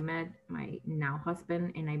funny. I met my now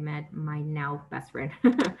husband and I met my now best friend.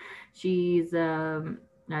 she's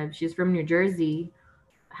she's from New Jersey,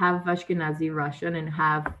 half Ashkenazi Russian and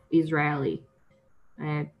half Israeli,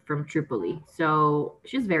 from Tripoli. So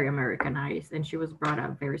she's very Americanized, and she was brought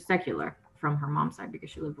up very secular from her mom's side because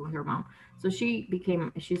she lived with her mom. So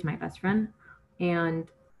she's my best friend, and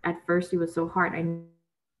at first it was so hard. I knew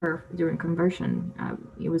her during conversion.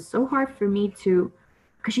 It was so hard for me to,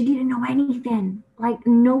 because she didn't know anything, like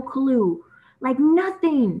no clue, like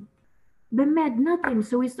nothing, but met nothing.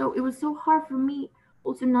 So it was so hard for me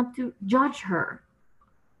also not to judge her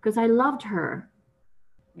because I loved her.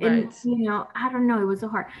 And Right. I don't know, it was so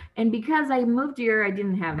hard. And because I moved here, I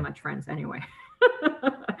didn't have much friends anyway.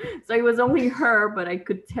 So it was only her, but I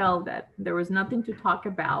could tell that there was nothing to talk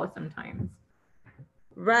about sometimes.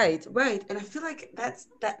 Right, right. And I feel like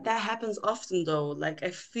that happens often though. Like I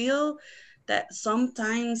feel that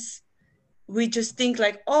sometimes we just think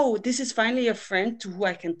like, oh, this is finally a friend to who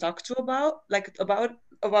I can talk to about, like, about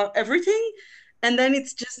everything. And then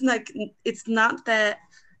it's just like, it's not that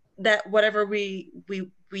whatever we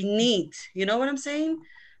we need. You know what I'm saying?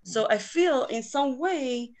 So I feel in some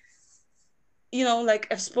way, you know, like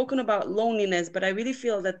I've spoken about loneliness, but I really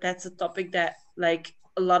feel that that's a topic that like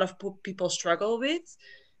a lot of people struggle with,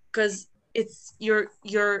 because it's you're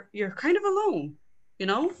kind of alone, you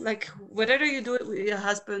know, like whatever you do it with your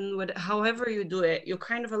husband, however you do it, you're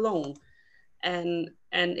kind of alone, and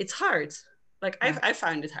it's hard. Like Yeah. I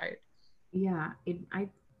find it hard. Yeah, I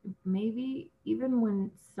maybe even when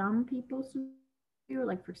some people support you,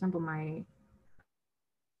 like for example,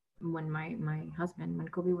 when my husband, when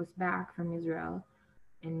Kobe was back from Israel,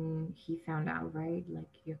 and he found out, right,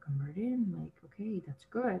 like you're converted, like okay, that's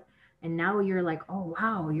good, and now you're like, oh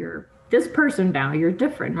wow, you're this person now, you're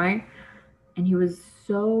different, right? And he was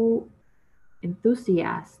so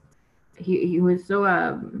enthusiastic. He was so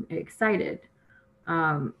excited.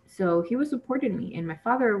 So he was supporting me, and my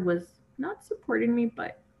father was not supporting me,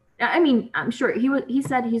 but I mean, I'm sure he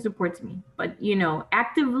said he supports me, but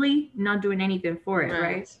actively not doing anything for it, right?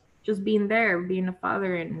 Right. Just being there, being a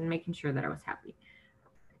father, and making sure that I was happy.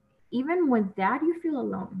 Even with that, you feel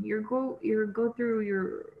alone. You go through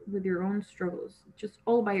your own struggles, just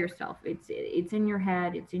all by yourself. It's in your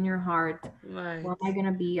head, it's in your heart. What Right. am I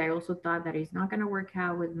gonna be? I also thought that it's not gonna work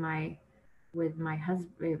out with my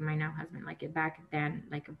husband, my now husband. Like back then,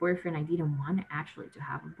 like a boyfriend, I didn't want actually to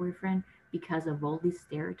have a boyfriend because of all these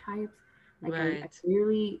stereotypes. Like I Right.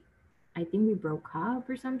 really, I think we broke up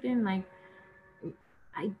or something. Like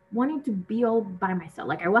I wanted to be all by myself.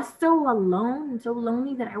 Like I was so alone and so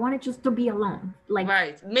lonely that I wanted just to be alone. Like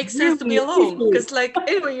Right. Makes sense to be really alone, officially. because like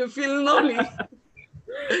anyway you're feeling lonely.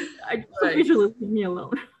 I just Right. officially leave me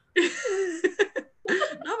alone.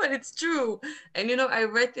 No, but it's true. And you know, I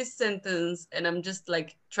read this sentence and I'm just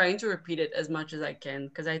like trying to repeat it as much as I can,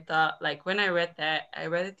 because I thought like when I read that, I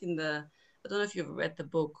read it in the, I don't know if you've read the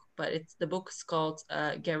book, but it's the book is called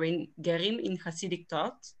Gerim in Hasidic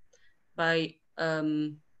Thought by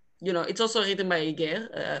you know, it's also written by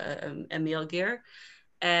Ger, Emil Ger,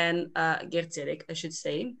 and Ger Tzedek, I should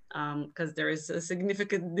say, because there is a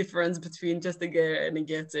significant difference between just a Ger and a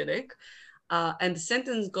Ger Tzedek. And the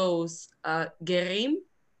sentence goes, Gerim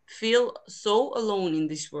feel so alone in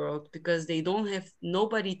this world because they don't have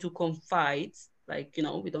nobody to confide. Like, you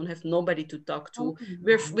know, we don't have nobody to talk Oh to.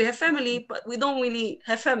 yeah. We have family, but we don't really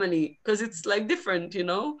have family because it's like different, you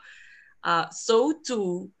know? So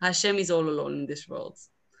too, Hashem is all alone in this world.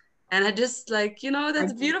 And I just like, you know, I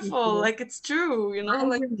that's just beautiful. Like, it's true, you know? I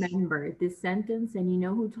Like, remember this sentence, and you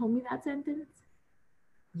know who told me that sentence?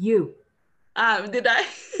 You. did I?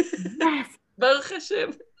 Yes. Baruch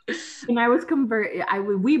Hashem. And I was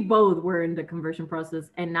we both were in the conversion process,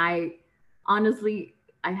 and I honestly,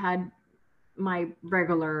 I had my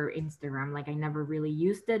regular Instagram. Like I never really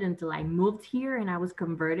used it until I moved here and I was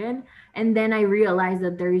converted. And then I realized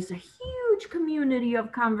that there is a huge community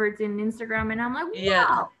of converts in Instagram, and I'm like, Yeah,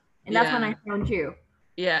 wow. And that's when yeah. I found you.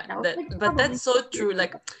 Yeah, That was that, like but probably that's so 6 years true.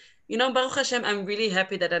 Like, ago. you know, Baruch Hashem, I'm really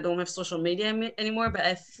happy that I don't have social media anymore. But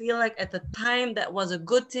I feel like at the time that was a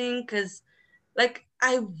good thing, because, like,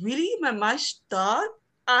 I really, my mash thought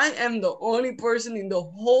I am the only person in the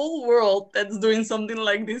whole world that's doing something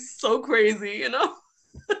like this. So crazy, you know.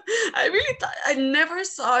 I really thought I never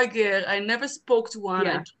saw a girl. I never spoke to one.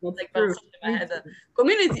 I Yeah, just that's like Baruch true. Hashem, I Me had a too.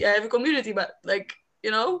 community. I have a community, but like,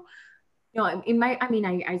 you know, No, in my, I mean,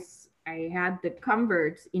 I had the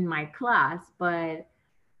converts in my class, but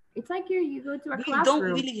it's like you go to a we don't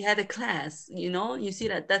classroom. really had a class, you know. You see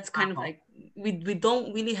that that's kind of Wow. like we don't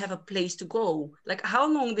really have a place to go. Like how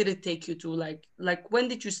long did it take you to like when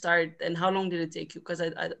did you start and how long did it take you? Because I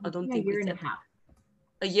I don't think a think we year and a said that. half.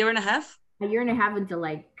 A year and a half. A year and a half until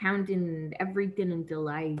like counting everything until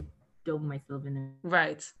I dove myself in it.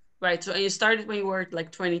 Right, right. So you started when you were like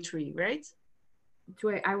 23, right?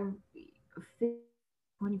 I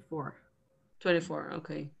 24. 24.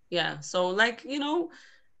 Okay, yeah. So like, you know,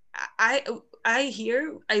 I I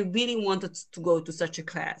hear I really wanted to go to such a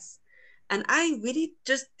class, and I really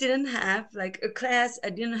just didn't have like a class. I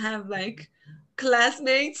didn't have like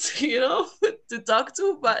classmates, you know, to talk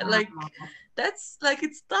to. But like Wow. that's like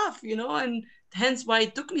it's tough, you know, and hence why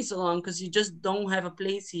it took me so long, because you just don't have a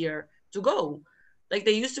place here to go. Like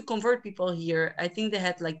they used to convert people here. I think they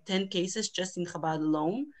had like 10 cases just in Chabad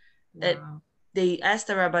alone. That Wow. they asked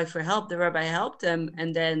the rabbi for help. The rabbi helped them,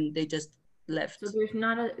 and then they just So left.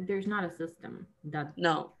 there's not a system that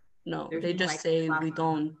No, no, there's they no just like say we platform.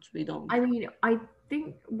 don't, we don't. I mean, I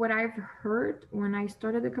think what I've heard when I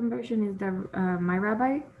started the conversion is that my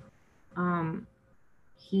rabbi, um,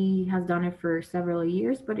 he has done it for several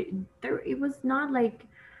years, but it was not like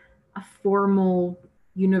a formal.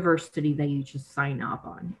 university that you just sign up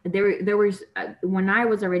on. There was when I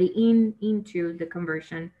was already into the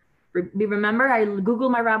conversion. Remember, I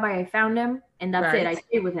Googled my rabbi, I found him, and that's it. Right. I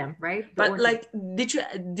stayed with him, right? The But Orthodox.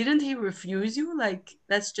 like, didn't he refuse you? Like,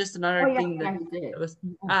 that's just Oh another yeah, thing yeah, he did. that was,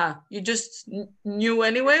 Yeah. you just knew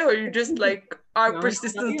anyway, or you just like are You want me to tell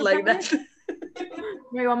persistent you like about that? it?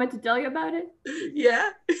 You want me to tell you about it?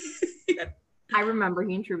 Yeah. I remember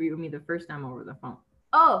he interviewed me the first time over the phone.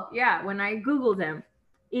 Oh yeah, when I Googled him,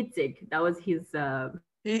 Itzik, that was his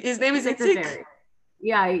His name is Itzik. secretary.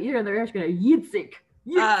 Yeah, you're the Russian Yitzik.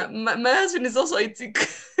 Yitzik. My husband is also Itzik.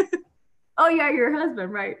 Oh yeah, your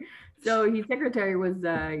husband, right? So his secretary was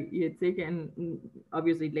Yitzik, and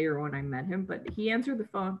obviously later on I met him, but he answered the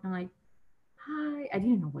phone. I'm like, hi. I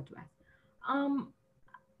didn't know what to ask. Um,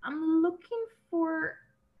 I'm looking for.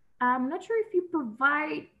 I'm not sure if you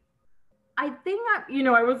provide. I think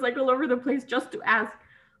I was like all over the place just to ask.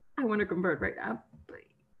 I want to convert right now. But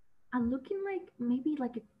I'm looking like maybe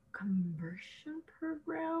like a conversion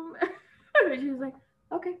program. She was like,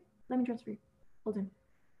 okay, let me transfer you. Hold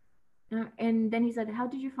on. And then he said, how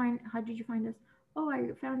did you find us? Oh, I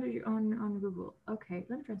found it on Google. Okay,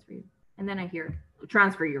 let me transfer you. And then I hear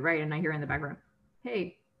transfer you, right? And I hear in the background,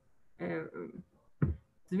 hey,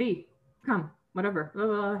 Zvi, come, whatever. Blah,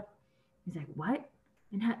 blah, blah. He's like, what?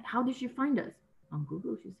 And how did she find us? On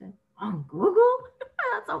Google, she said. On Google?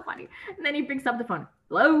 That's so funny. And then he picks up the phone.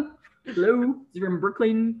 Hello? Hello? He's from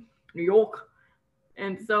Brooklyn, New York.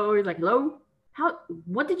 And so he's like, hello?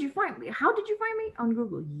 What did you find me? How did you find me? On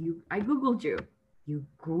Google. I Googled you. You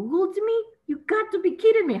Googled me? You got to be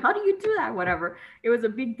kidding me. How do you do that? Whatever. It was a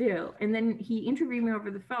big deal. And then he interviewed me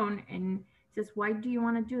over the phone and says, why do you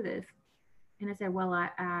want to do this? And I said, well,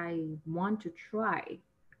 I want to try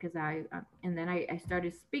because and then I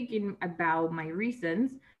started speaking about my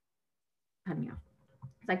reasons. Cut me off.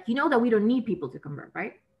 It's like, you know that we don't need people to convert,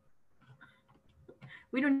 right?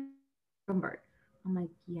 We don't need to convert. I'm like,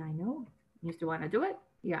 yeah, I know. You still want to do it?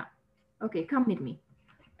 Yeah. Okay, come with me.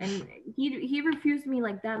 And he refused me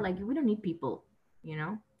like that. Like, we don't need people,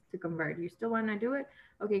 to convert. You still want to do it?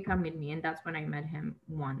 Okay, come with me. And that's when I met him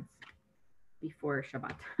once before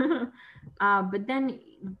Shabbat. But then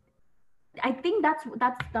I think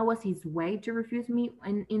that was his way to refuse me.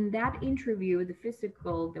 And in that interview,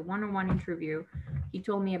 the one-on-one interview, he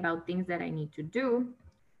told me about things that I need to do,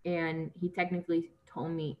 and he technically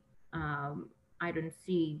told me, I don't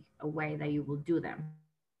see a way that you will do them.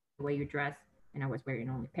 The way you dress, and I was wearing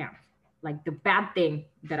only pants. Like the bad thing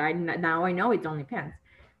that now I know it's only pants.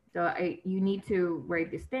 So you need to wear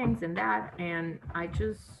these things and that, and I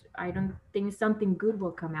don't think something good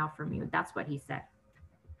will come out from you. That's what he said.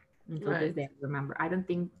 Until this day, I remember. I don't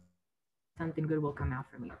think something good will come out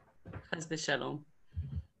from you. Has the shalom.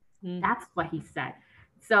 That's what he said.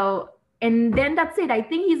 So, and then that's it. I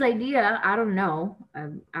think his idea, I don't know.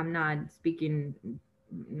 I'm not speaking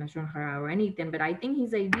Lashon Hara or anything, but I think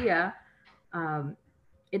his idea,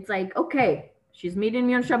 it's like, okay, she's meeting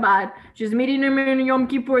me on Shabbat. She's meeting him in Yom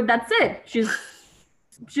Kippur. That's it.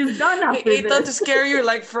 She's done after this. He thought to scare you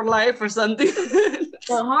like for life or something.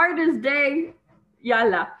 The hardest day,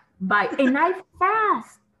 yalla, bye. And I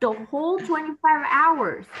fast the whole 25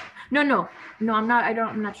 hours. No, I'm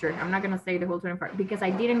not sure. I'm not gonna say the whole 25 because I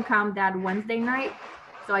didn't come that Wednesday night,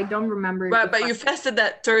 so I don't remember. But you fasted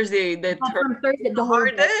that Thursday. The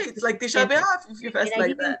hard day. It's like Tisha B'Av if you fast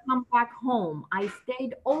like that. I didn't come back home. I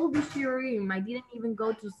stayed all the shiurim. I didn't even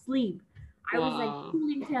go to sleep. I was like too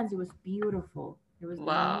intense. It was beautiful. It was the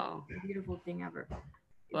most beautiful thing ever.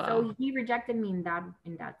 Wow. So he rejected me in that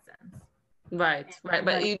sense. Right.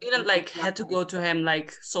 But you didn't like had to go to him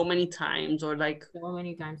like so many times or like so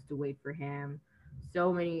many times to wait for him.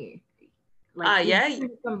 So many like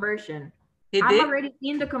conversion. I'm already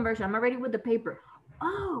in the conversion. I'm already with the paper.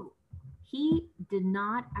 Oh, he did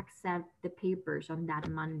not accept the papers on that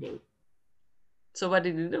Monday. So what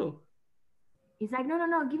did he do? He's like,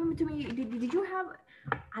 no, give them to me. Did you have?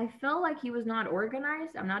 I felt like he was not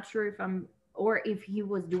organized. I'm not sure if he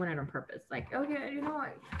was doing it on purpose. Like, okay,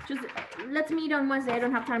 just let's meet on Wednesday. I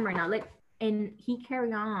don't have time right now. And he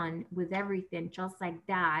carried on with everything just like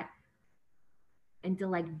that until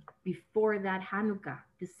like before that Hanukkah,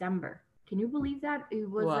 December. Can you believe that? It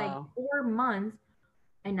was like 4 months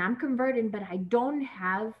and I'm converting, but I don't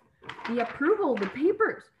have the approval, the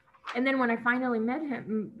papers. And then when I finally met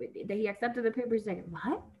him, that he accepted the papers, he's like,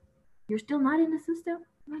 what? You're still not in the system?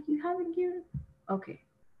 I'm like, you haven't given? Okay.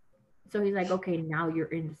 So he's like, okay, now you're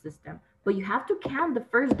in the system. But you have to count the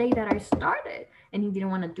first day that I started. And he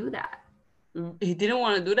didn't want to do that. He didn't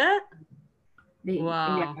want to do that? Yeah,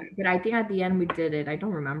 Wow. but I think at the end we did it. I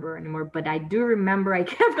don't remember anymore, but I do remember I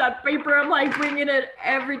kept that paper. I'm like bringing it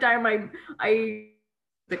every time I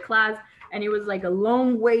the class, and it was like a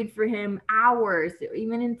long wait for him, hours,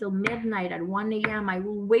 even until midnight at 1 a.m. I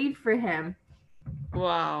will wait for him,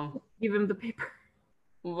 Wow. give him the paper.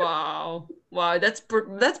 Wow. Wow. That's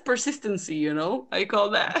persistency, you know? I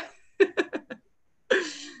call that.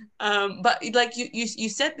 But like you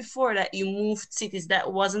said before that you moved cities.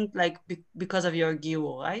 That wasn't like because of your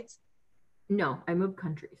GIO, right? No, I moved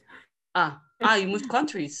countries. You moved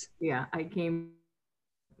countries. Yeah,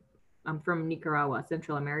 I'm from Nicaragua,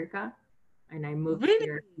 Central America, and I moved Really?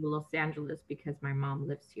 here to Los Angeles because my mom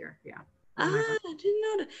lives here. Yeah, with my Ah, I didn't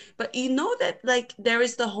know that. But you know that like there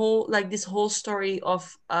is the whole like this whole story of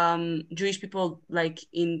Jewish people like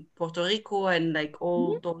in Puerto Rico and like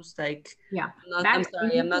all Mhm. those like Yeah, I'm back in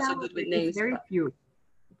sorry, I'm not so Nicaragua, good with it's names, very but few.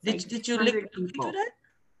 It's like did you look 600 into people. that?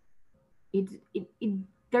 It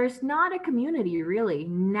there's not a community really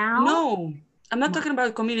now. No, I'm not No. talking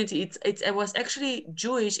about community. It was actually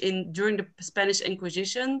Jewish in during the Spanish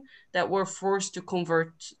Inquisition that were forced to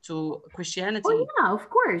convert to Oh Christianity. yeah, of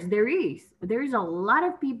course there is. There's a lot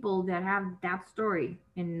of people that have that story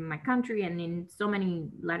in my country and in so many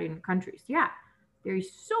Latin countries. Yeah, there's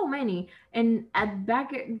so many. And at back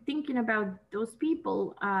thinking about those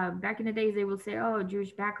people, back in the days, they will say, "Oh,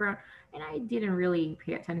 Jewish background," and I didn't really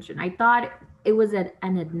pay attention. I thought it was an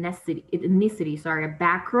ethnicity, sorry, a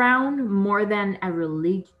background more than a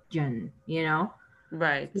religion. You know.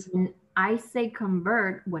 Right. When I say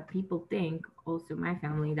convert, what people think, also my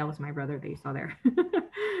family, that was my brother, they saw there.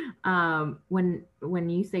 When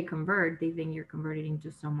you say convert, they think you're converting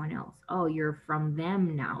into someone else. Oh, you're from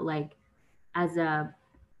them now. Like as a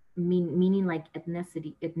meaning like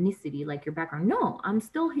ethnicity, like your background. No, I'm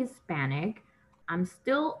still Hispanic. I'm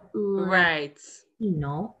still Right.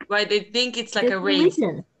 Latino. Right. They think it's like This a race.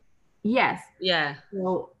 religion. Yes. Yeah.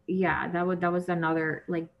 So yeah, that was another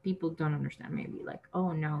like people don't understand maybe like,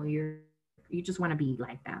 oh no, you just want to be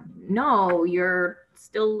like them. No, you're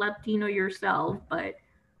still Latino yourself, but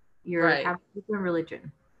you're Right. have different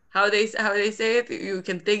religion. How they say it, you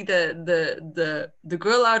can take the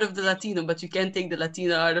girl out of the Latino, but you can't take the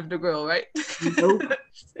Latino out of the girl, right? Nope.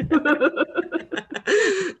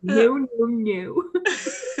 No, no, no.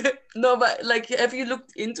 No, but like have you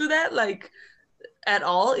looked into that like at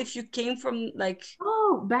all if you came from like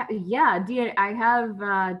Oh, yeah, I have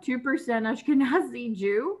 2% Ashkenazi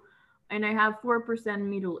Jew, and I have 4%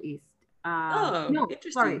 Middle East. oh, No,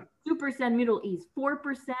 sorry, interesting. 2% Middle East,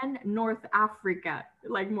 4% North Africa,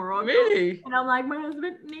 like Morocco. Really? And I'm like, my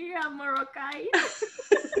husband, yeah, Moroccan.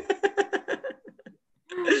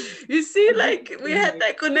 You see, I just like we had like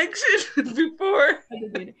that connection before.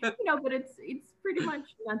 but it's pretty much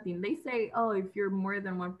nothing. They say, oh, if you're more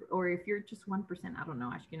than one, or if you're just 1%, I don't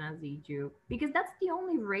know, Ashkenazi Jew, because that's the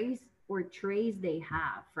only race or trace they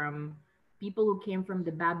have from people who came from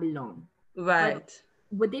the Babylon. But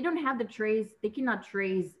Right, they don't have the trace, they cannot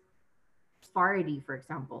trace Sephardi, for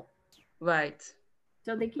example. right,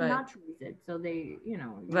 So they right. cannot trace it. So they, you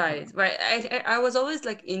know. Right, right. I was always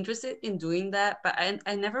like interested in doing that, but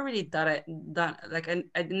I never really done like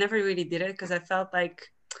I never really did it because I felt like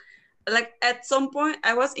at some point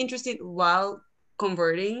I was interested while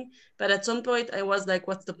converting, but at some point I was like,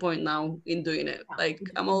 what's the point now in doing it? Yeah, Like it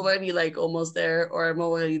I'm doesn't. already like almost there, or I'm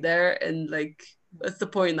already there, and like what's the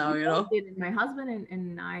point now? We You both know? did it, my husband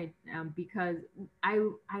and I, because I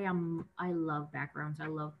love backgrounds, I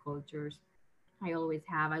love cultures. I always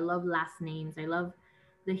have. I love last names. I love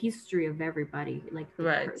the history of everybody, like the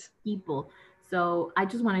Right, people. So I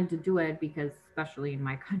just wanted to do it because, especially in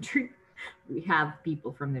my country, we have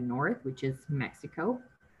people from the north, which is Mexico,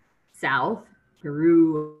 south,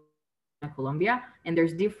 Peru, Colombia, and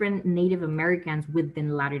there's different Native Americans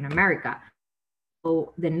within Latin America.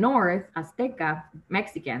 So the north, Azteca,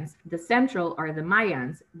 Mexicans, the central are the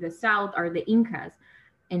Mayans, the south are the Incas,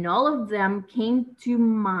 and all of them came to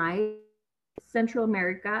my Central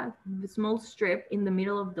America, the small strip in the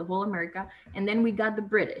middle of the whole America, and then we got the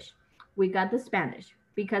British, we got the Spanish,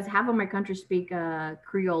 because half of my country speak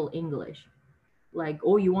Creole English. Like,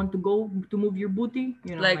 oh, you want to go to move your booty,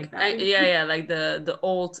 like like that. yeah, yeah, like the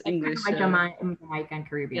old Like kind of English. like Jamaican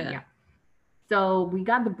Caribbean, Yeah. yeah. So we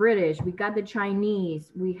got the British, we got the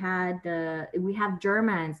Chinese, we have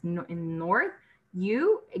Germans in North.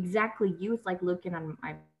 You exactly you. It's like looking on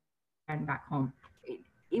my friend back home.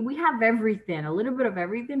 We have everything, a little bit of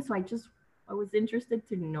everything. So I was interested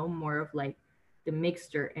to know more of like the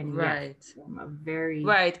mixture. And yes, Right. I'm a very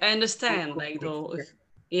Right, I understand. cultural Like though, mixture.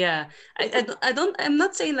 yeah, I don't. I'm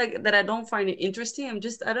not saying like that. I don't find it interesting. I'm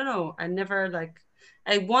just. I don't know. I never like.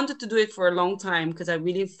 I wanted to do it for a long time because I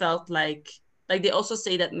really felt they also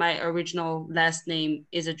say that my original last name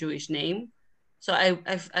is a Jewish name. So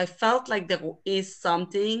I felt like there is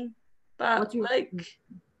something, but What's your like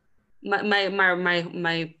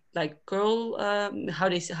my like girl, how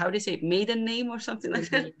they say it, maiden name or something like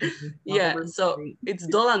that. Yeah, Oliver so Street? it's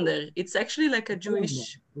Dolander. It's actually like a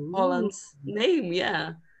Jewish Ooh, Holland's name.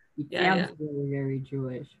 Yeah, it yeah, sounds yeah, very, very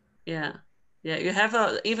Jewish. yeah, yeah. You have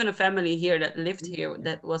even a family here that lived here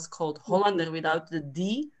that was called Hollander without the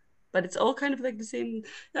D, but it's all kind of like the same.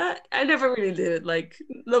 I never really did it. Like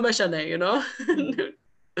lo mashane, you know.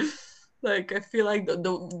 Like I feel like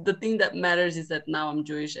the thing that matters is that now I'm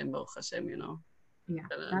Jewish and Baruch Hashem, you know. Yeah,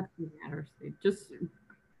 But, that's what matters. Just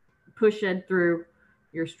push it through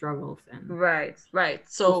your struggles, and right, right.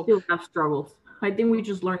 we'll So still have struggles. I think we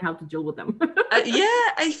just learn how to deal with them. yeah,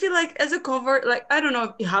 I feel like as a convert, like I don't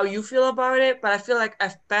know how you feel about it, but I feel like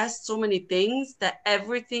I've passed so many things that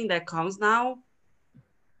everything that comes now,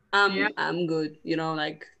 Yeah. I'm good. You know,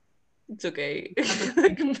 like it's okay.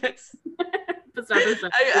 Other Like, Other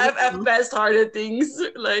side. I've passed harder things.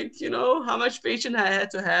 Like you know how much patience I had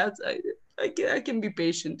to have. I can be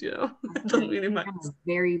patient. You know, I don't really mind. I'm a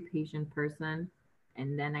very patient person,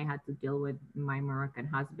 and then I had to deal with my Moroccan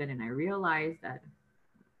husband, and I realized that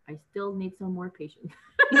I still need some more patience.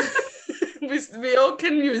 We all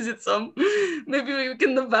can use it some. Maybe we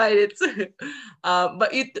can divide it. But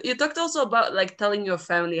you talked also about like telling your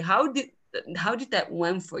family. How did that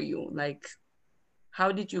went for you? Like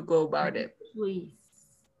how did you go I about it? actually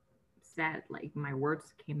said like my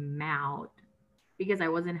words came out because I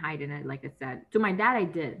wasn't hiding it. Like I said to my dad, I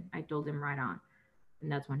did. I told him right on,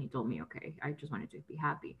 and that's when he told me, okay, I just wanted to be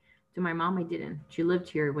happy. To my mom, I didn't. She lived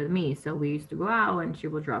here with me, so we used to go out, and she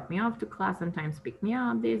would drop me off to class, sometimes pick me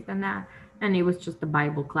up, this and that, and it was just a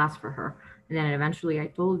Bible class for her. And then eventually, I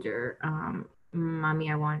told her, "Mommy,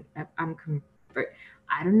 I'm convert."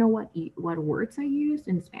 I don't know what words I used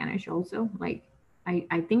in Spanish. Also, like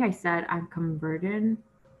I think I said I'm converted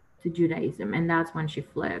to Judaism, and that's when she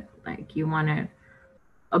flipped. Like you want to.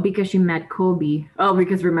 Oh, because she met Kobe. Oh,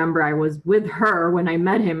 because remember I was with her when I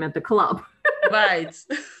met him at the club. Right.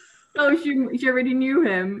 So she already knew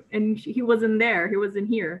him, and he wasn't there. He wasn't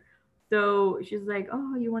here. So she's like,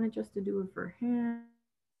 "Oh, you wanted just to do it for him."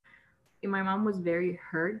 And my mom was very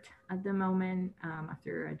hurt at the moment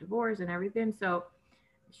after a divorce and everything. So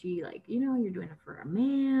she like, you're doing it for a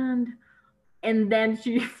man. And then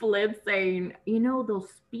she flipped saying, those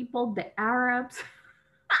people, the Arabs.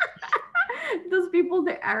 Those people,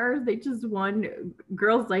 the Arabs, they just want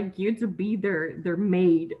girls like you to be their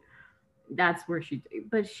maid. That's where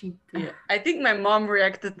but she. Yeah, I think my mom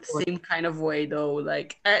reacted the same kind of way though.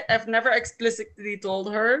 Like I've never explicitly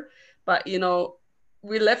told her, but you know,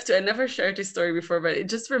 we left. I never shared this story before, but it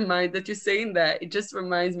just reminds that you're saying that. It just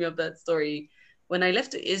reminds me of that story. When I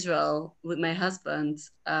left to Israel with my husband,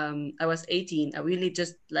 I was 18. I really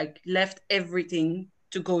just like left everything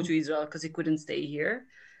to go to Israel because he couldn't stay here,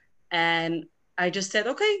 and I just said,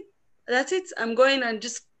 okay, that's it. I'm going. I'm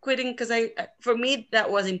just quitting because for me, that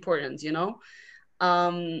was important, you know.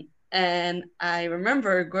 And I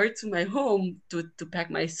remember going to my home to pack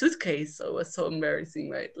my suitcase. So it was so embarrassing,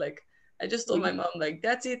 right? Like I just told my mom, like,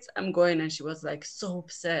 that's it, I'm going. And she was like so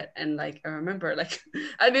upset. And like I remember like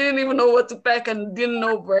I didn't even know what to pack and didn't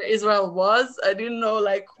know where Israel was. I didn't know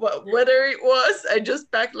like what weather it was. I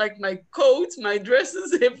just packed like my coat, my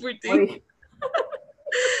dresses, everything.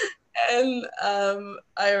 And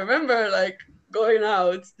I remember like going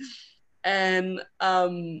out and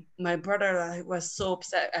my brother was so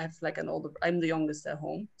upset. I have like I'm the youngest at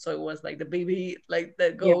home, so it was like the baby like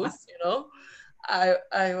that Yeah. goes, you know.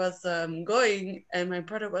 I was going and my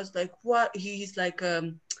brother was like, what? He's like I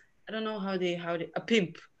don't know how they a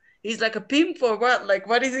pimp. He's like a pimp for what? Like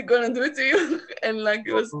what is he gonna do to you? And like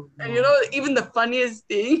it was, and you know, even the funniest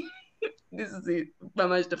thing, this is it, by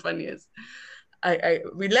much the funniest. I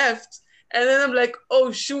we left and then I'm like,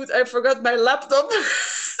 oh shoot, I forgot my laptop.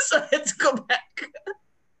 So I had to go back.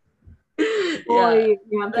 Yeah, Boy,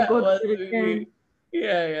 you have to that go was through it really, again.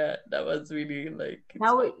 yeah, that was really like That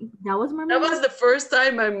it's was funny. that was my That mom. was the first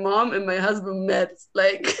time my mom and my husband met.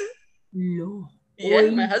 Like, No. yeah,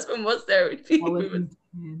 my Boy, husband was there with me. that was intense.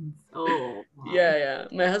 Oh my. Yeah.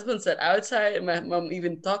 My husband sat outside, and my mom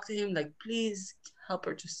even talked to him, like, please help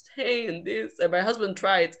her to stay and this. And my husband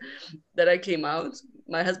tried that I came out.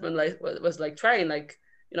 My husband like was like trying, like,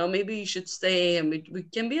 you know, maybe you should stay and we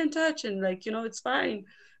can be in touch and like, you know, it's fine.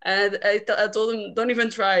 And I told him, don't even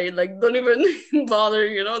try, like, don't even bother,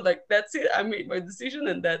 you know, like that's it. I made my decision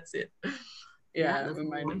and that's it. Yeah, Yeah, it that's my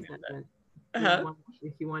reminded me of mindset. that. Uh-huh.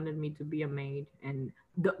 He wanted me to be a maid, and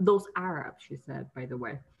those Arabs, she said, by the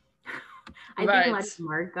way. I think in Right. Latin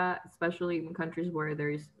America, especially in countries where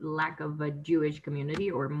there's lack of a Jewish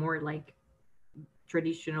community or more like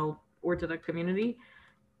traditional Orthodox community,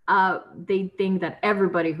 they think that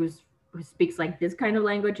everybody who speaks like this kind of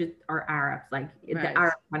language are Arabs, like the Right.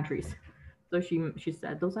 Arab countries. So she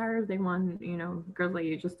said those Arabs, they want girls like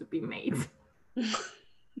you just to be maids.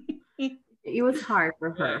 It was hard for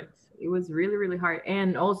Right. her. It was really really hard.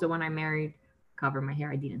 And also when I married, covered my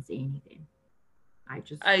hair. I didn't say anything. I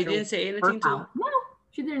just I showed didn't say her anything how. to. No,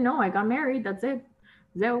 she didn't know I got married. That's it.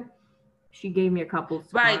 So she gave me a couple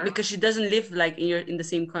Right, scarves. because she doesn't live like in the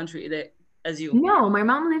same country that as you. No, my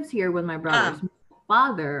mom lives here with my brothers. Ah, My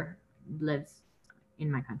father lives in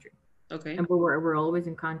my country, okay. and we're always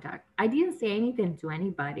in contact. I didn't say anything to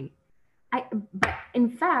anybody. But in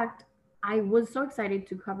fact, I was so excited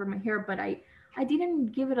to cover my hair, but I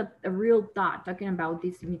didn't give it a real thought talking about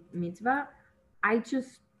this mitzvah. I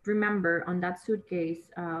just remember on that suitcase,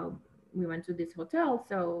 we went to this hotel,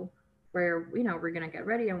 so where we're gonna get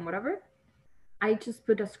ready and whatever. I just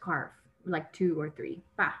put a scarf, like two or three.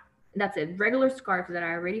 Bah, that's it. Regular scarves that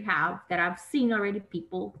I already have, that I've seen already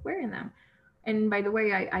people wearing them. And by the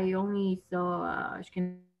way, I only saw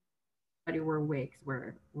Ashkenazi were wigs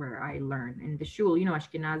where I learned in the shul,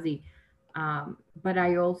 Ashkenazi. But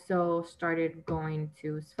I also started going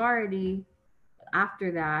to Sephardi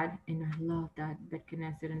after that, and I love that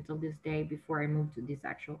Knesset until this day. Before I moved to this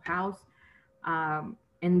actual house,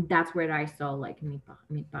 and that's where I saw like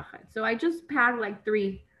mitpachet. So I just packed like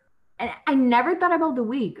three, and I never thought about the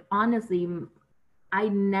week. Honestly, I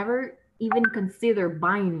never even considered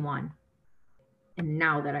buying one, and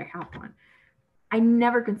now that I have one, I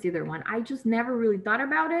never considered one. I just never really thought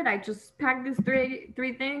about it. I just packed these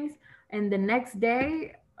three things, and the next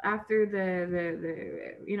day, after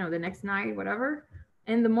the next night, whatever,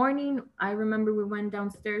 in the morning, I remember we went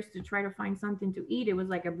downstairs to try to find something to eat. It was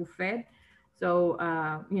like a buffet, so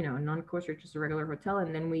non-kosher, just a regular hotel,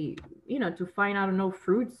 and then we, to find, I don't know,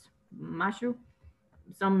 fruits, mashu,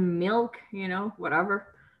 some milk, whatever.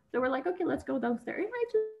 So we're like, okay, let's go downstairs. And I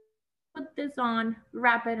just put this on,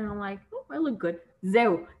 wrap it, and I'm like, oh, I look good.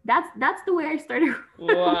 Zero. That's the way I started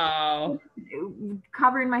Wow.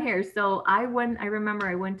 covering my hair. So I remember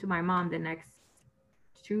I went to my mom the next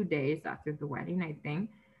 2 days after the wedding, I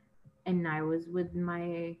think, and I was with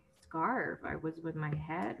my scarf. I was with my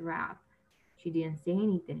head wrap. She didn't say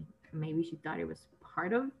anything. Maybe she thought it was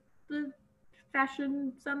part of the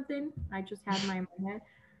fashion something. I just had my head,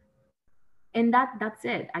 and that's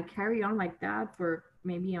it. I carry on like that for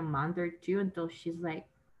maybe a month or two until she's like,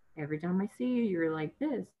 every time I see you, you're like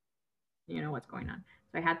this. You know what's going on.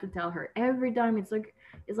 So I had to tell her every time. It's like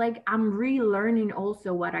I'm relearning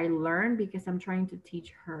also what I learned because I'm trying to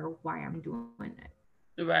teach her why I'm doing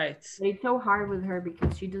it. Right. But it's so hard with her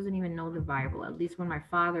because she doesn't even know the Bible. At least with my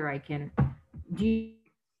father, I can do you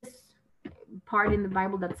this part in the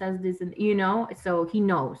Bible that says this, and so he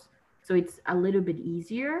knows. So it's a little bit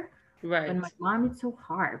easier. But Right. my mom, it's so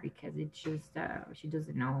hard because it's just she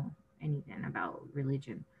doesn't know anything about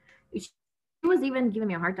religion. She was even giving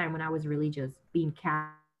me a hard time when I was religious, being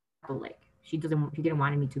Catholic. She didn't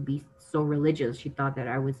want me to be so religious. She thought that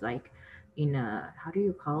I was like in a, how do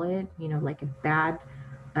you call it? Like a bad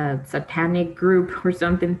satanic group or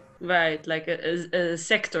something. Right. Like a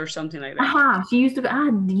sect or something like that. Aha, she used to go,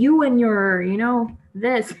 you and your,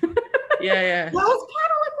 this. Yeah, I yeah. was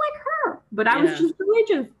Catholic like her, but I was Yeah. just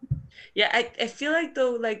religious. Yeah, I feel like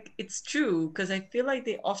though, like it's true because I feel like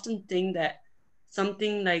they often think that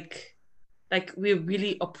something like we're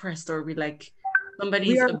really oppressed or we like We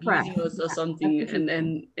somebody's are abusing oppressed. us or Yeah, that's something, what she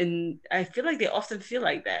said. and I feel like they often feel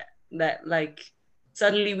like that like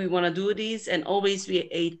suddenly we want to do this and always we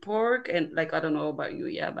ate pork and like I don't know about you,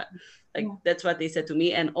 yeah, but like Yeah. that's what they said to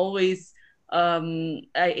me and always I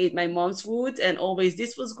ate my mom's food and always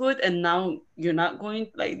this was good and now you're not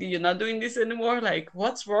going like you're not doing this anymore, like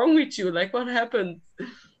what's wrong with you, like what happened?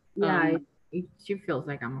 Yeah, um she feels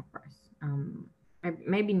like I'm oppressed.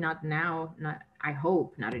 Maybe not now. Not, I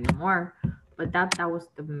hope not anymore. But that was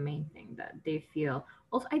the main thing that they feel.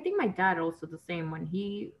 Also, I think my dad also the same. When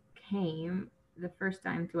he came the first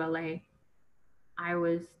time to LA, I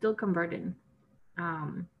was still converted.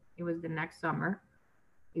 It was the next summer.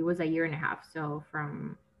 It was a year and a half. So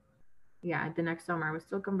from, yeah, the next summer I was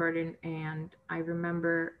still converted, and I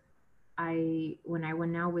remember when I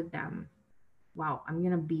went out with them. Wow, I'm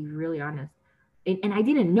gonna be really honest, and I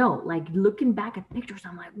didn't know. Like looking back at pictures,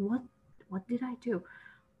 I'm like, what did I do?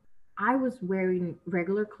 I was wearing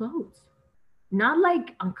regular clothes, not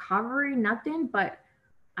like uncovering nothing, but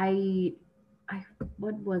I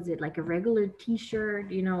what was it, like a regular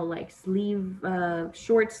t-shirt, like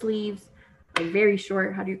short sleeves, like very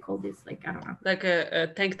short, how do you call this, like I don't know, Like a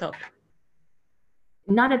tank top.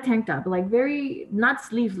 not a tank top, like very not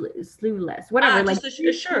sleeveless, Ah, whatever, like just a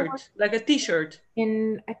very short, shirt, like a t-shirt.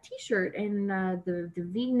 in a t-shirt, and the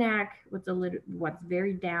v-neck was what's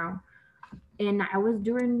very down. And it was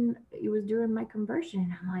during my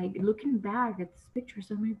conversion. I'm like looking back at these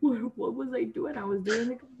pictures, I'm like, what was I doing? I was doing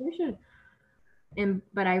the conversion.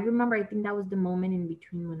 But I remember, I think that was the moment in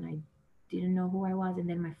between when I didn't know who I was, and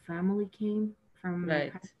then my family came from my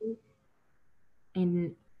Right. country,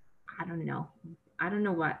 and I don't know, I don't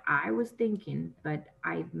know what I was thinking, but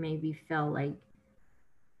I maybe felt like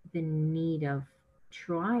the need of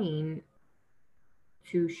trying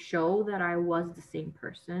to show that I was the same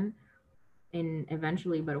person. And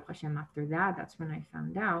eventually, Baruch Hashem, after that, that's when I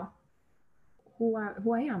found out who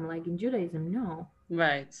I am. Like in Judaism, no,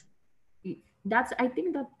 Right. that's, I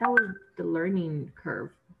think that was the learning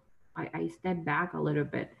curve. I stepped back a little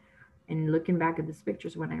bit, and looking back at these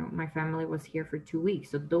pictures when my family was here for 2 weeks.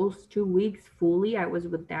 So those 2 weeks fully, I was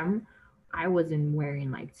with them. I wasn't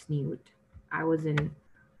wearing like snoot. I wasn't.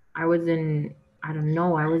 I wasn't. I don't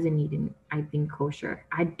know. I wasn't eating, I think, kosher.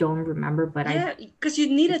 I don't remember, but I. Yeah, because you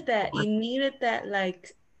needed that. You needed that,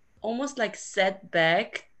 like, almost like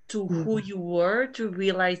setback to who Yeah, you were to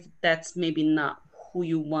realize that's maybe not who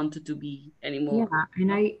you wanted to be yeah, anymore.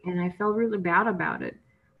 and I felt really bad about it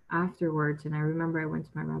afterwards. And I remember I went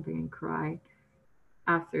to my rabbi and cried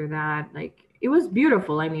after that. Like it was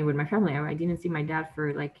beautiful. I mean, with my family, I didn't see my dad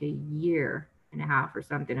for like a year and a half or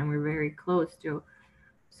something, and we were very close to.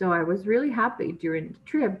 So I was really happy during the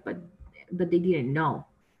trip, but they didn't know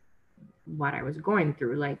what I was going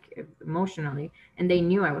through, like emotionally, and they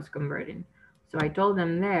knew I was converting. So I told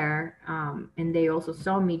them there, and they also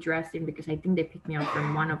saw me dressing because I think they picked me up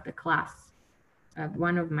from one of my classes,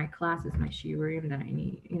 my shiurim that I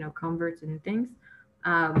need, converts and things.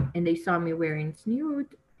 And they saw me wearing snoot.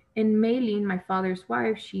 And Maylene, my father's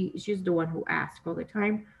wife, she's the one who asked all the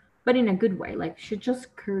time, but in a good way. Like she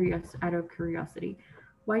just curious out of curiosity.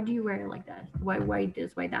 Why do you wear it like that? Why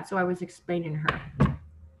this? Why that? So I was explaining her,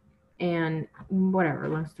 and whatever.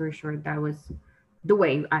 Long story short, that was the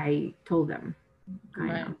way I told them,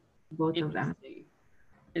 kind of Right. both of them. Interesting.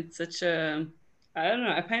 It's such a, I don't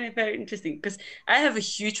know, I find it very interesting because I have a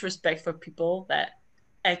huge respect for people that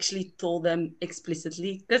actually told them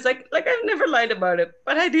explicitly, because like I've never lied about it,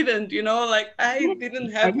 but I didn't, like I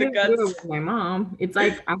didn't I have the didn't do it guts. with my mom. It's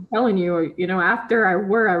like I'm telling you, after I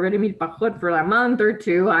wore a ready meat pachot for a month or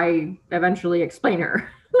two, I eventually explained her.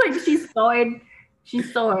 Like she saw it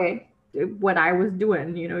what I was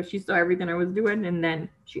doing. She saw everything I was doing, and then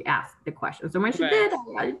she asked the question. So when she Right. did,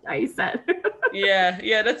 I said, Yeah,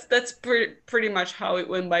 that's pretty much how it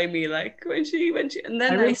went by me, like when she and I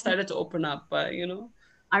then I remember, started to open up, but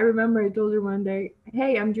I remember I told her one day,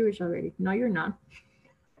 "Hey, I'm Jewish already." No, you're not.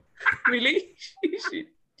 really. She's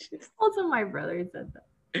Also, my brother said that.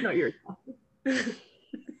 No, you're not.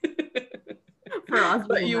 For us, we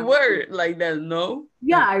but will you never do. were like that, no?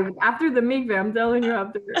 Yeah, after the mikveh, I'm telling you,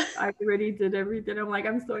 after I already did everything, I'm like,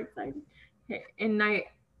 I'm so excited. And I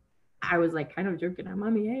was like kind of joking at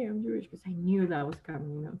mommy, hey, I'm Jewish, because I knew that was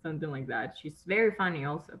coming, something like that. She's very funny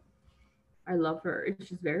also. I love her.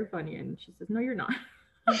 She's very funny. And she says, no, you're not.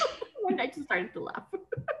 And I just started to laugh.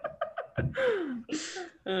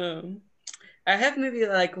 um I have maybe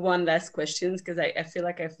like one last question because I feel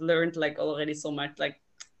like I've learned like already so much. Like,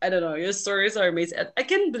 I don't know, your stories are amazing. I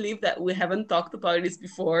can't believe that we haven't talked about this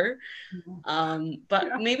before. But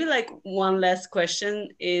Yeah. maybe like one last question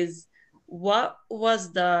is, what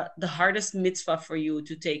was the hardest mitzvah for you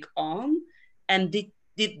to take on, and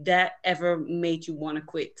did that ever made you want to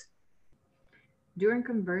quit? During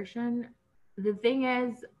conversion, the thing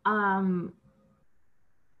is,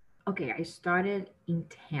 okay, I started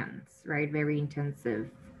intense, right? Very intensive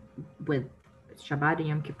with Shabbat and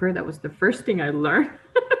Yom Kippur. That was the first thing I learned,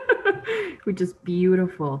 which is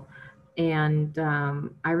beautiful. And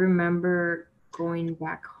I remember going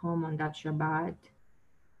back home on that Shabbat.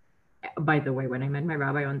 By the way, when I met my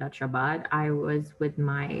rabbi on that Shabbat, I was with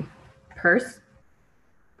my purse.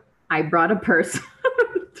 I brought a purse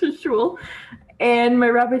to shul, and my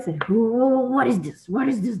rabbi said, "What is this? What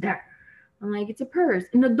is this there?" I'm like, "It's a purse."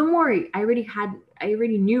 And no, don't worry. I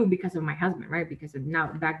already knew because of my husband, right? Because of now,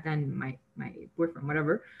 back then, my boyfriend,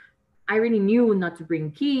 whatever. I already knew not to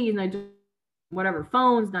bring keys, not to whatever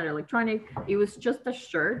phones, not electronic. It was just a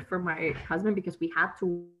shirt for my husband because we had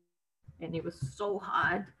to, and it was so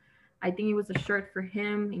hot. I think it was a shirt for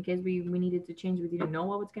him in case we needed to change. We didn't know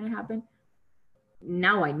what was gonna happen.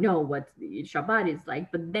 now I know what the Shabbat is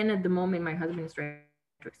like. But then at the moment my husband is trying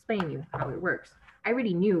to explain you how it works, I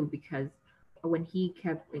already knew because when he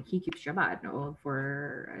keeps Shabbat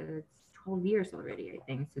for it's 12 years already, I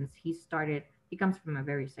think, since he started. He comes from a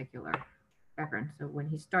very secular background, so when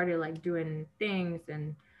he started like doing things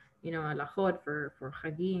and alachot for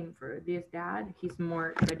chagim, for this that, he's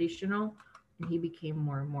more traditional, and he became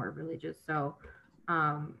more and more religious. So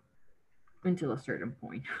um until a certain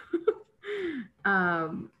point.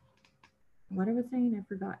 um what I was saying, I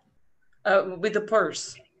forgot. With the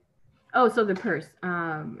purse. Oh, so the purse.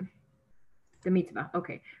 The mitzvah.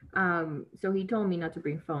 Okay. So he told me not to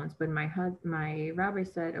bring phones, but my rabbi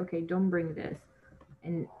said, okay, don't bring this,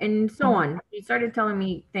 and so on. He started telling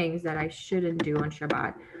me things that I shouldn't do on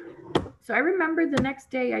Shabbat. So I remember the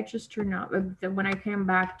next day I just turned off. When I came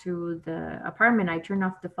back to the apartment, I turned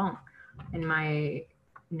off the phone, and my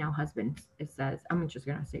now husband, it says, I'm just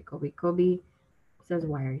gonna say Kobe says,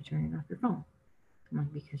 why are you turning off your phone? I'm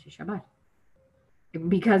like, because it's Shabbat.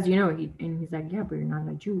 Because he's like, yeah, but you're not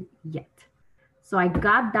a Jew yet. So I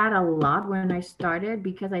got that a lot when I started,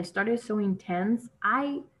 because I started so intense.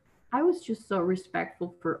 I was just so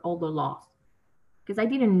respectful for all the laws, because I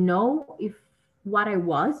didn't know if what I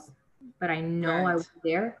was, but I know I was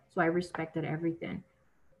there, so I respected everything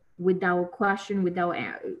without question, without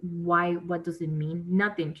why, what does it mean,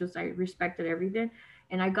 nothing. Just I respected everything,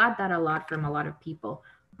 and I got that a lot from a lot of people.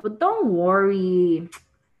 But don't worry,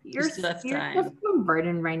 you're just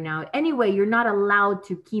converting right now. Anyway, you're not allowed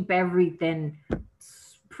to keep everything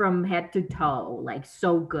from head to toe like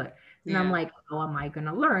so good. And I'm like, how am I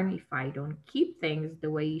gonna learn if I don't keep things the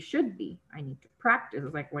way it should be? I need to practice.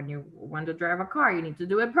 It's like when you want to drive a car, you need to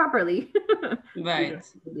do it properly. Right. You don't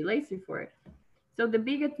have to be lazy for it. So the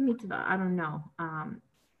biggest mitzvah, I don't know.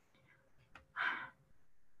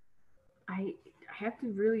 I have to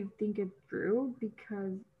really think it through,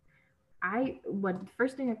 because the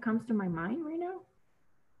first thing that comes to my mind right now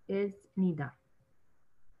is Nida.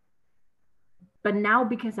 But now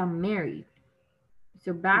because I'm married.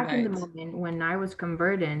 So back in the moment when I was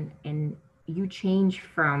converting and you change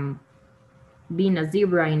from being a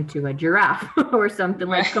zebra into a giraffe or something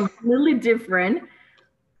like completely different,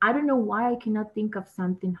 I don't know why I cannot think of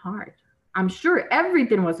something hard. I'm sure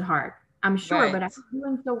everything was hard. I'm sure, but I was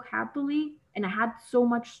doing so happily, and I had so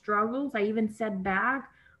much struggles. I even sat back.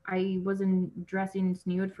 I wasn't dressing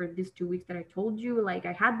nude for these 2 weeks that I told you. Like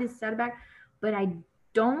I had this setback, but I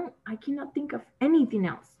cannot think of anything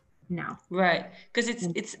else now. Right, because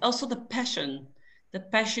it's also the passion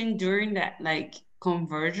during that like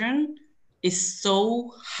conversion is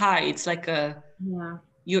so high. It's like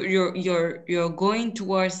you're going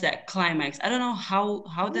towards that climax. I don't know how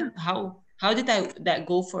did that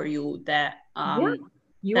go for you, that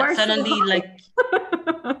you that are suddenly so like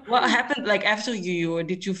what happened like after you, or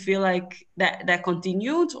did you feel like that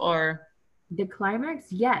continued? Or the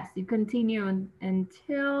climax? Yes, it continued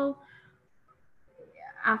until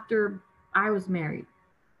after I was married.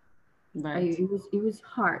 It was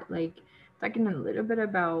hard. Like talking a little bit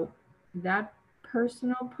about that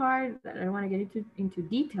personal part that I don't want to get into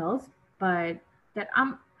details, but that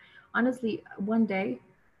I'm honestly, one day,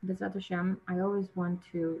 B'ezrat Hashem, I always want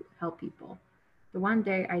to help people. So one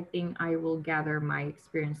day I think I will gather my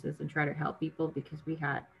experiences and try to help people, because we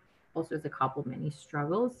had also as a couple many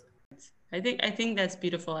struggles. I think that's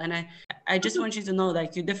beautiful, and I just want you to know,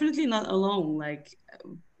 like, you're definitely not alone. Like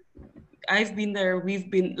I've been there, we've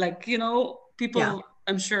been like, people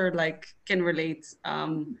I'm sure like can relate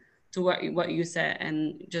to what you said,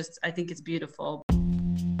 and just I think it's beautiful.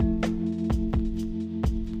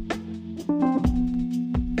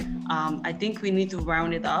 I think we need to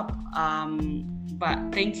round it up. But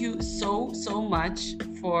thank you so much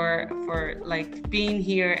for like being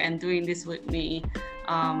here and doing this with me.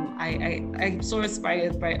 I'm so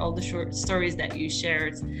inspired by all the short stories that you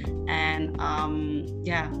shared, and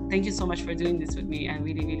thank you so much for doing this with me. I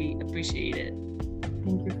really, really appreciate it.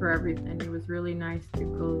 Thank you for everything. It was really nice to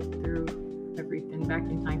go through everything back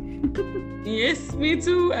in time. Yes, me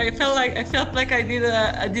too. I felt like I did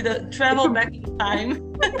a travel back in time.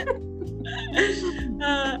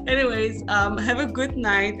 Anyways, have a good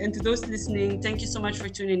night, and to those listening, thank you so much for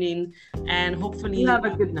tuning in, and hopefully you have a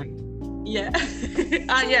good night. Yeah.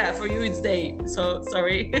 For you it's day, so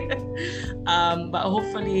sorry. But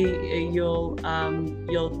hopefully you'll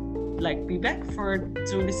like be back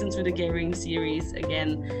to listen to the Gearing series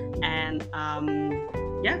again, and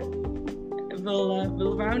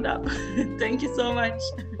we'll round up. Thank you so much.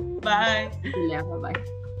 Bye. Yeah, bye-bye.